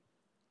baby.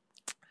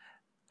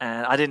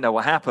 And I didn't know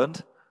what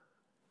happened.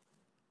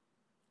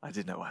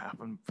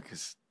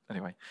 Because,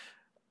 anyway.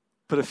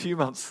 But a few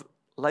months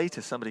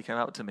later, somebody came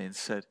up to me and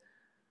said,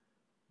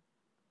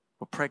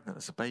 we're pregnant,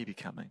 there's a baby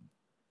coming.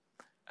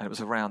 And it was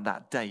around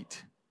that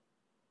date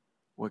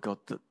where God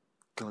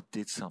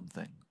did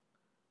something.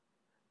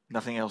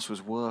 Nothing else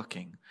was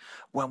working.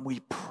 When we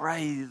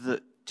pray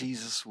that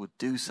Jesus would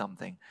do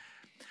something,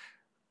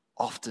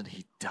 often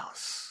he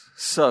does.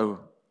 So,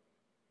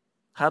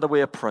 how do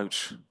we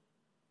approach?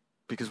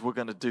 Because we're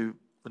not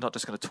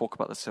just going to talk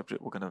about the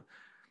subject, we're going to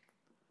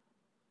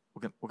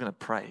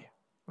pray.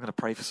 We're going to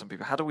pray for some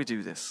people. How do we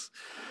do this?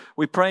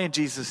 We pray in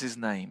Jesus'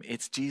 name.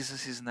 It's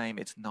Jesus' name.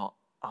 It's not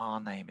our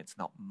name. It's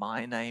not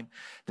my name.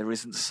 There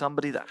isn't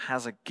somebody that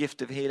has a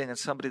gift of healing and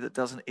somebody that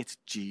doesn't. It's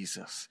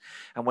Jesus.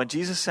 And when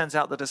Jesus sends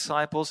out the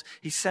disciples,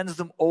 he sends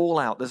them all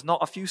out. There's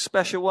not a few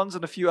special ones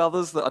and a few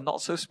others that are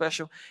not so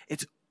special.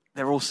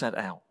 They're all sent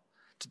out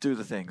to do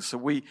the things. So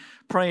we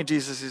pray in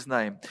Jesus'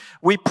 name.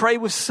 We pray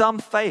with some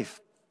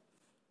faith.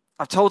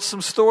 I've told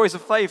some stories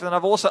of faith, and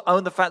I've also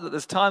owned the fact that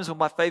there's times when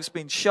my faith's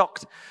been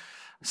shocked,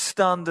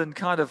 stunned, and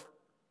kind of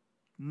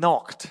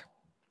knocked.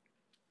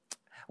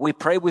 We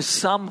pray with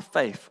some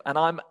faith, and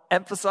I'm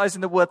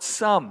emphasizing the word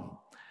some.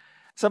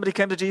 Somebody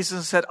came to Jesus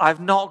and said, I've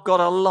not got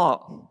a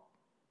lot.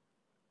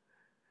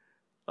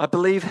 I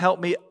believe, help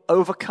me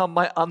overcome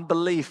my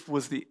unbelief,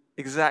 was the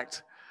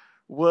exact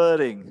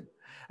wording.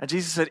 And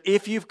Jesus said,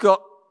 if you've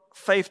got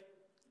faith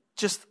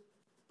just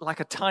like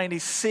a tiny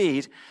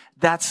seed,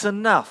 that's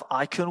enough.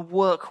 I can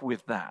work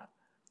with that.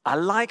 I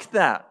like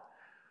that.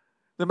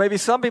 There may be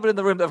some people in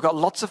the room that have got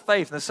lots of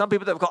faith, and there's some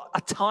people that have got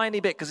a tiny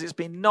bit because it's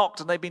been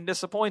knocked and they've been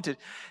disappointed.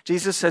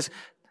 Jesus says,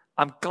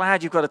 I'm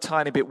glad you've got a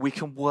tiny bit. We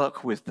can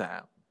work with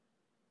that.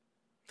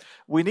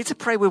 We need to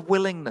pray with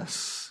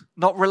willingness,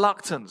 not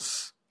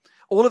reluctance.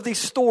 All of these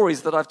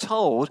stories that I've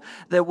told,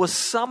 there was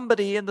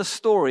somebody in the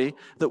story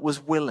that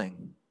was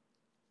willing.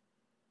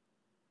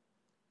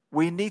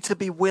 We need to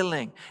be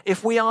willing.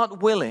 If we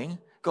aren't willing,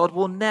 God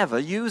will never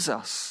use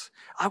us.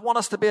 I want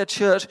us to be a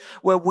church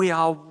where we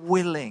are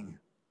willing.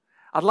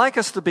 I'd like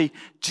us to be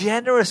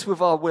generous with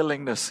our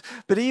willingness.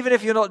 But even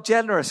if you're not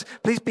generous,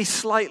 please be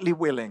slightly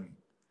willing.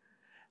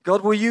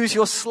 God will use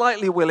your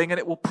slightly willing and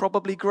it will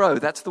probably grow.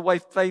 That's the way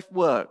faith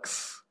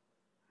works.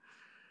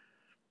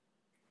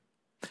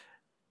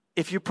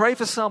 If you pray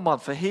for someone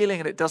for healing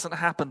and it doesn't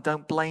happen,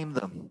 don't blame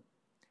them.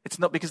 It's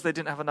not because they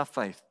didn't have enough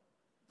faith.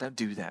 Don't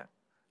do that.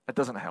 That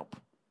doesn't help.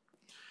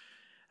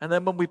 And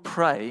then when we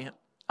pray,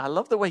 I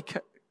love the way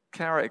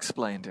Kara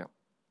explained it.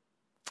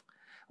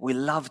 We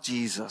love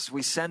Jesus.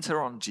 We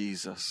center on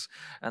Jesus.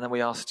 And then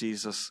we ask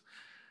Jesus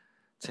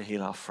to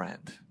heal our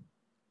friend.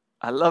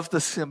 I love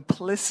the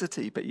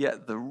simplicity, but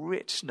yet the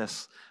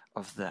richness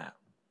of that.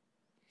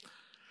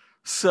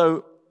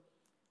 So,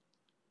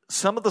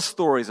 some of the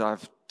stories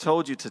I've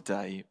told you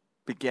today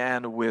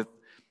began with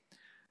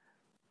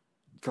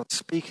God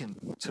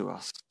speaking to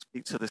us.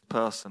 Speak to this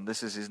person.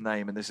 This is his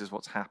name and this is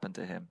what's happened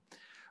to him.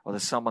 Or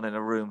there's someone in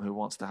a room who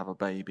wants to have a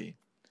baby.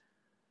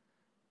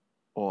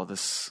 Or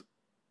there's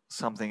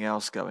something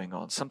else going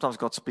on. Sometimes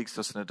God speaks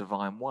to us in a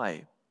divine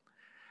way.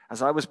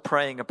 As I was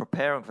praying and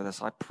preparing for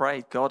this, I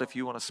prayed, God, if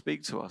you want to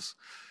speak to us,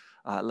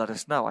 let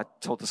us know. I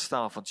told the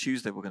staff on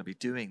Tuesday we're going to be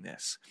doing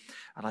this.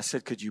 And I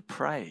said, could you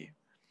pray?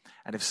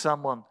 And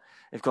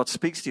if God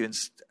speaks to you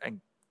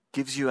and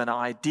gives you an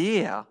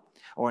idea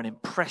or an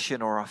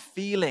impression or a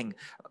feeling,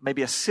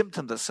 maybe a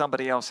symptom that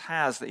somebody else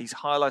has that he's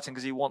highlighting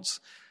because he wants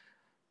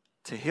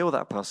to heal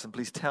that person,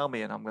 please tell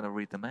me and I'm going to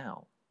read them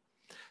out.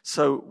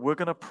 So we're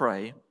going to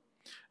pray,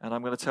 and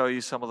I'm going to tell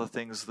you some of the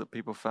things that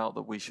people felt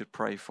that we should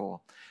pray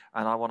for.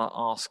 And I want to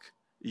ask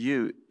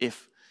you,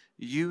 if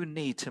you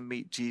need to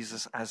meet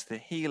Jesus as the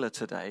healer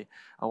today,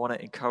 I want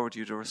to encourage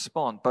you to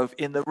respond, both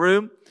in the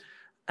room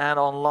and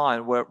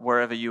online,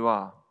 wherever you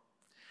are.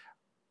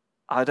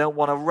 I don't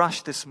want to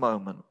rush this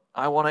moment.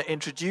 I want to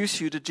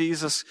introduce you to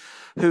Jesus,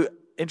 who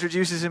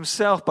introduces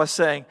himself by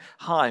saying,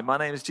 hi, my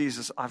name is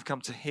Jesus. I've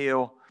come to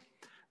heal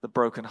the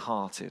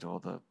brokenhearted or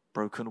the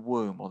broken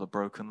womb or the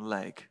broken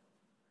leg.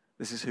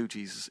 This is who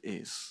Jesus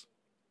is.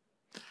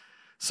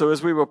 So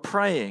as we were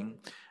praying,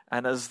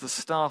 and as the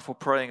staff were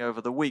praying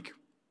over the week,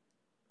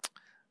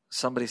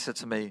 somebody said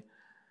to me,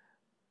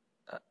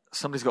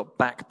 somebody's got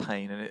back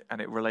pain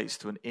and it relates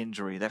to an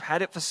injury. They've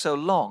had it for so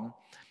long,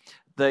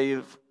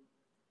 they're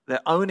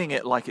owning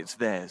it like it's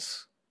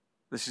theirs.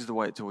 This is the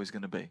way it's always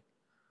going to be.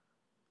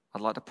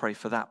 I'd like to pray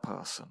for that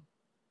person.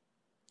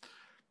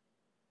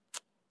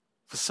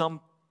 For some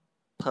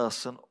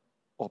person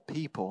or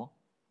people,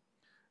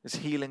 it's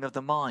healing of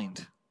the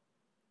mind.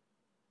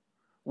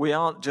 We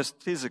aren't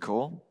just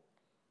physical.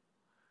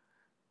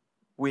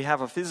 We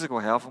have a physical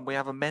health and we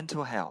have a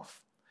mental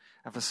health.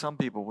 And for some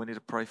people, we need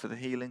to pray for the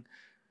healing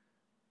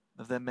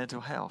of their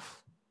mental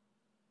health.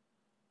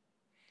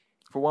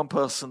 For one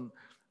person,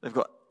 they've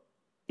got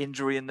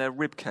injury in their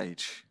rib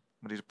cage.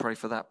 We need to pray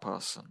for that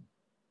person.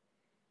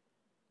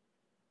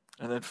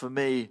 And then for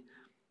me,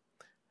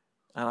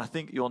 and I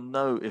think you'll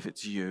know if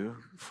it's you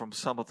from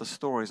some of the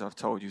stories I've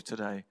told you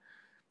today,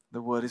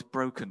 the word is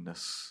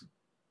brokenness.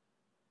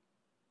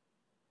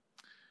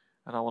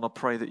 And I want to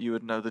pray that you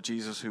would know the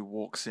Jesus who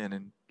walks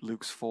in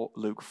Luke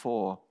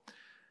 4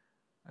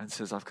 and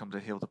says, I've come to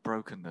heal the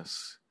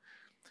brokenness.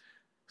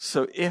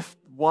 So if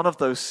one of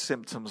those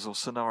symptoms or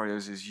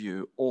scenarios is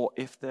you, or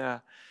if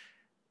there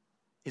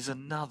is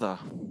another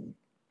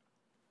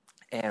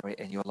area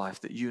in your life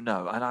that you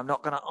know, and I'm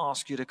not going to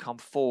ask you to come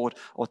forward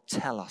or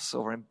tell us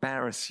or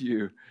embarrass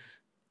you.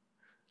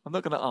 I'm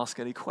not going to ask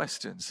any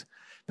questions.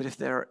 But if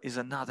there is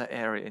another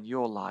area in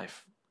your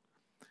life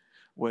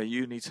where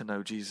you need to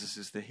know Jesus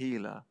is the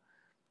healer,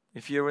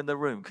 if you're in the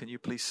room, can you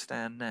please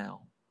stand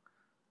now?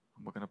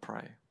 And we're going to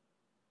pray.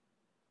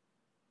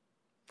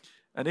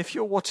 And if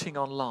you're watching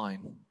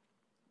online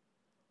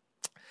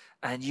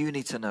and you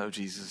need to know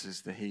Jesus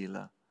is the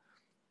healer,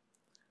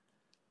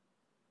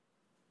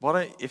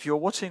 if you're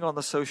watching on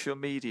the social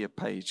media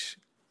page,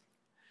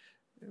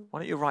 why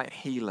don't you write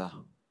healer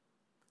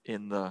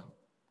in the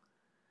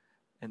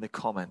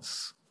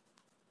comments?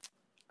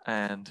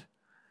 And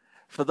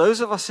for those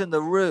of us in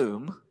the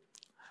room,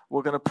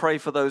 we're going to pray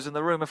for those in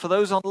the room. And for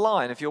those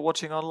online, if you're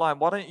watching online,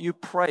 why don't you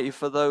pray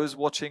for those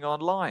watching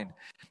online?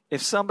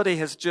 If somebody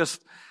has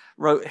just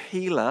wrote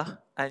healer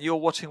and you're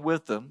watching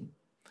with them,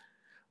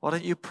 why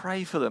don't you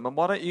pray for them? And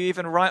why don't you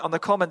even write on the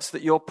comments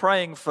that you're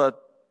praying for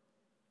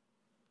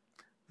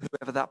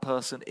whoever that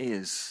person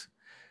is.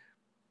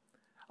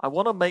 I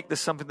want to make this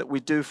something that we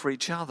do for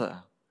each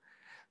other.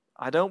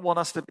 I don't want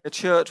us to be a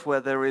church where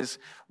there is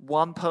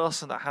one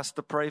person that has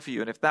to pray for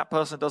you. And if that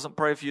person doesn't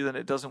pray for you, then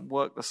it doesn't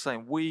work the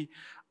same. We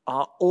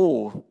are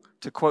all,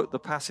 to quote the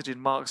passage in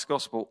Mark's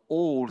Gospel,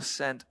 all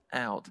sent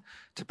out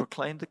to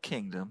proclaim the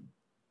kingdom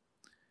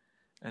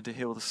and to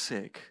heal the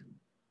sick.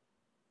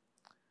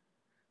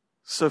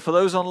 So for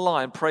those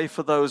online, pray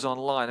for those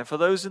online. And for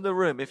those in the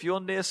room, if you're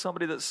near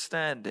somebody that's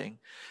standing,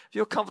 if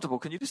you're comfortable,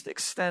 can you just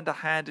extend a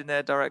hand in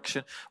their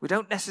direction? We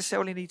don't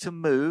necessarily need to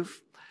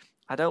move.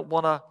 I don't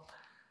want to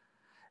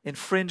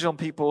infringe on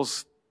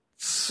people's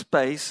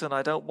space, and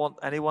I don't want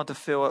anyone to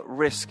feel at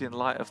risk in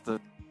light of the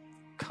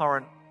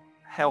current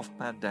health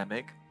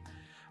pandemic.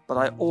 But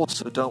I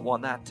also don't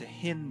want that to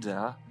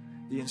hinder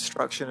the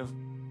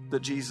instruction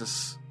that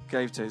Jesus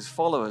gave to his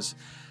followers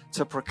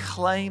to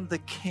proclaim the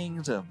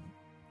kingdom,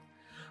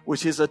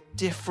 which is a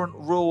different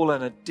rule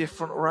and a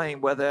different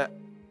reign, where their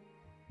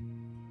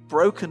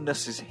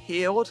brokenness is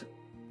healed,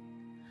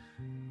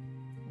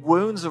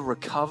 wounds are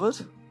recovered,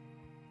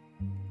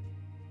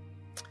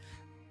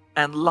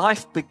 and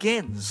life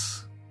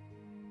begins.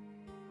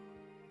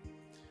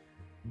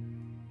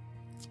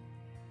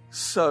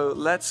 So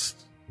let's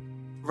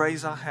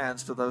raise our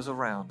hands to those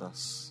around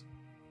us.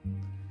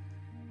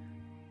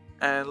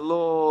 And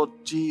Lord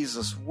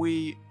Jesus,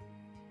 we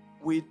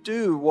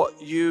do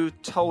what you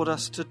told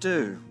us to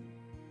do.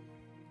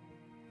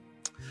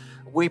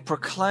 We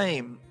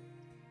proclaim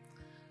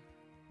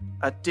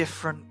a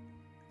different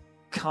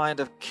kind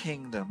of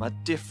kingdom, a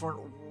different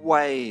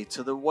way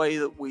to the way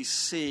that we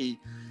see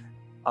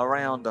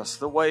around us,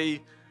 the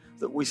way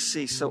that we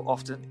see so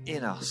often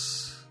in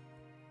us.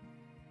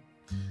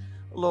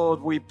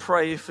 Lord, we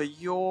pray for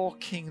your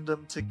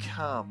kingdom to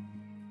come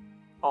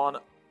on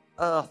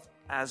earth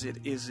as it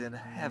is in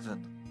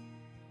heaven.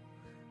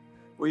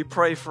 We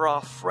pray for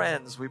our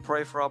friends. We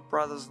pray for our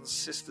brothers and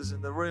sisters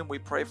in the room. We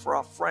pray for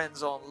our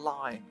friends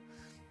online.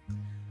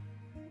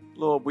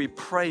 Lord, we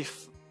pray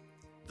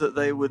that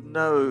they would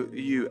know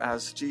you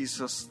as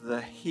Jesus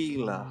the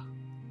healer,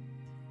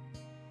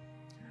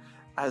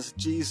 as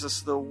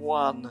Jesus the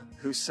one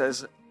who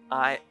says,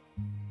 I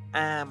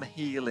am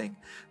healing.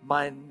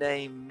 My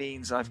name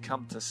means I've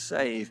come to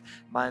save.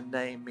 My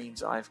name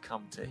means I've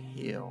come to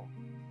heal.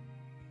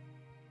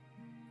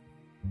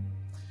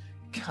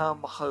 Come,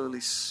 Holy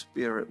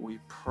Spirit, we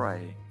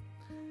pray,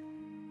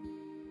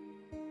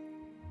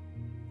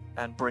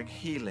 and bring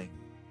healing.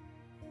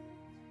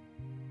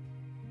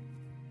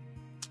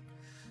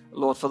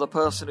 Lord, for the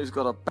person who's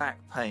got a back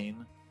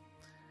pain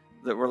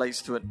that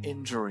relates to an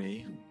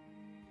injury,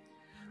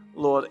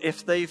 Lord,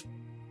 if they've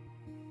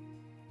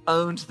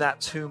owned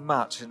that too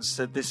much and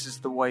said this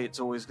is the way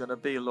it's always going to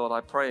be, Lord, I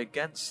pray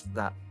against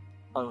that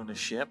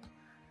ownership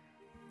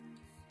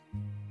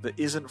that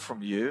isn't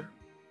from you.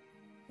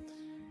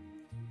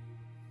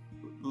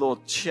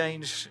 Lord,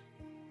 change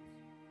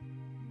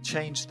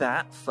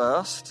that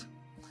first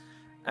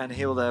and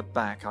heal their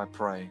back, I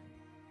pray.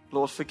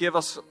 Lord, forgive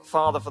us,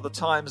 Father, for the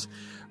times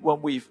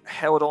when we've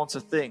held on to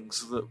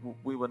things that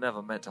we were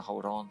never meant to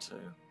hold on to.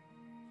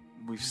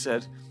 We've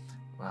said,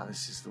 well,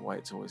 this is the way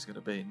it's always going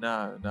to be.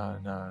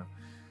 No.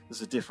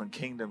 There's a different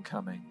kingdom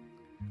coming,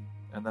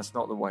 and that's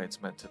not the way it's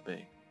meant to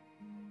be.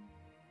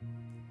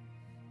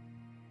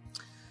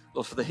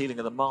 Lord, for the healing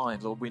of the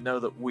mind, Lord, we know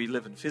that we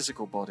live in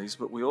physical bodies,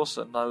 but we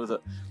also know that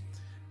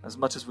as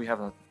much as we have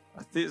a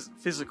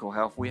physical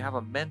health, we have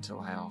a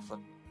mental health,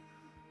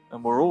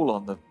 and we're all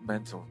on the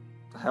mental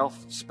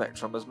health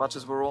spectrum as much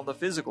as we're on the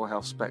physical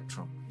health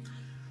spectrum.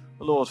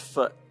 Lord,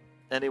 for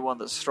anyone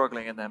that's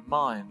struggling in their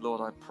mind, Lord,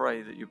 I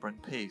pray that you bring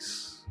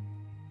peace.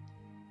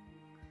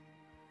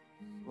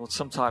 Lord,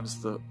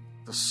 sometimes the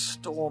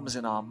storms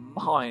in our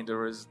mind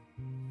are as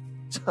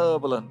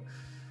turbulent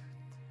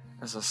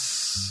as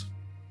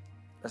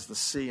the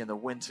sea in the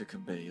winter can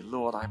be.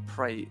 Lord, I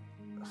pray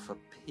for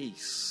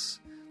peace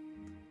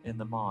in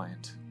the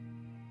mind.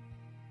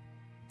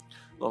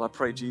 Lord, I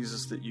pray,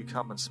 Jesus, that you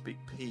come and speak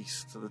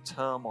peace to the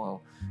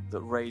turmoil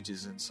that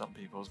rages in some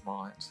people's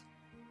minds.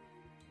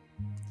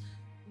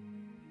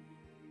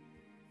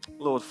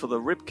 Lord, for the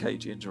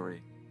ribcage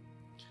injury,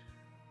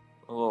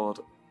 Lord,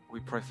 we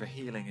pray for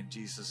healing in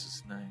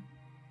Jesus' name.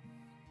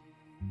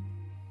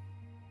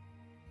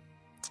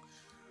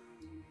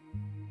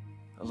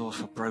 Lord,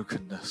 for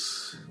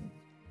brokenness.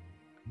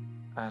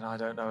 And I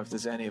don't know if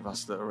there's any of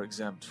us that are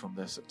exempt from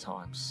this at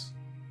times.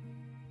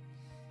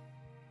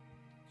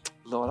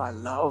 Lord, I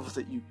love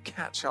that you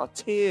catch our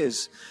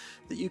tears,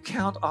 that you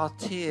count our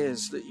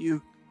tears, that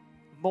you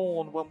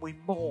mourn when we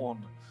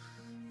mourn,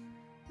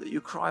 that you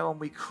cry when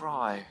we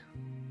cry.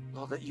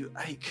 Lord, that you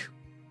ache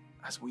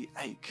as we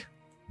ache.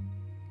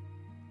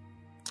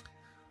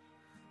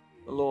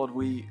 Lord,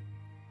 we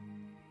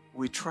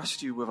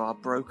trust you with our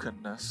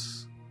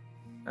brokenness,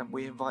 and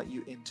we invite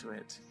you into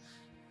it.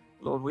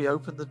 Lord, we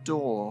open the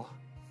door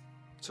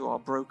to our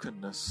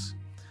brokenness,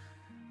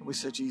 and we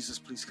say, Jesus,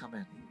 please come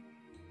in.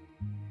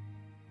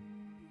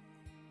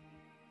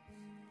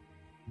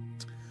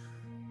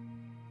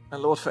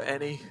 And Lord, for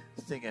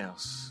anything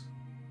else,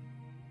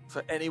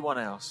 for anyone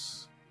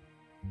else,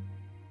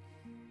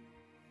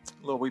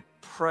 Lord, we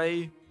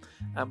pray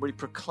and we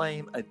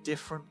proclaim a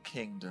different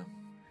kingdom.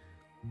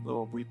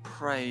 Lord, we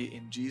pray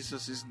in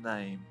Jesus'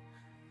 name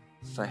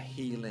for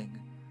healing,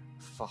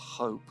 for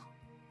hope,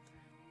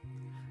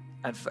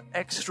 and for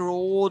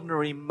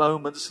extraordinary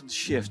moments and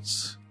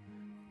shifts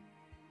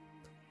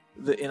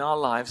that in our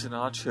lives, in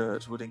our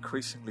church, would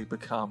increasingly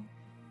become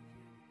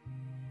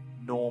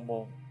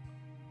normal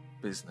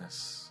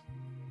business.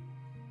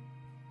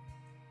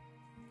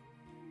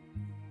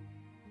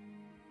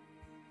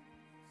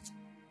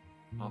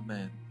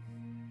 Amen.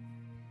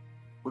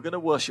 We're going to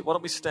worship. Why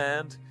don't we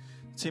stand?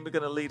 The team are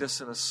going to lead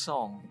us in a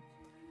song.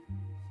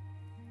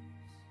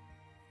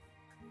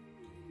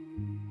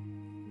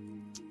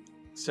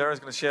 Sarah's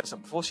going to share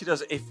something. Before she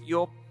does, if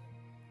you're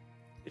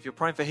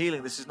praying for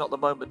healing, this is not the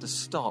moment to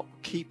stop.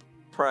 Keep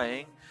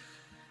praying.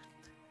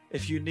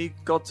 If you need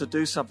God to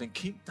do something,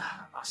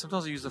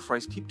 sometimes I use the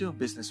phrase, keep doing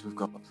business with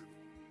God.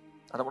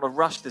 I don't want to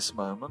rush this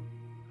moment.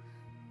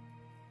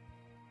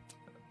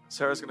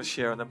 Sarah's going to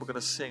share, and then we're going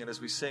to sing. And as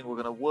we sing, we're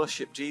going to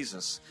worship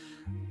Jesus.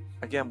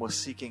 Again, we're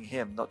seeking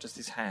him, not just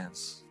his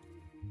hands.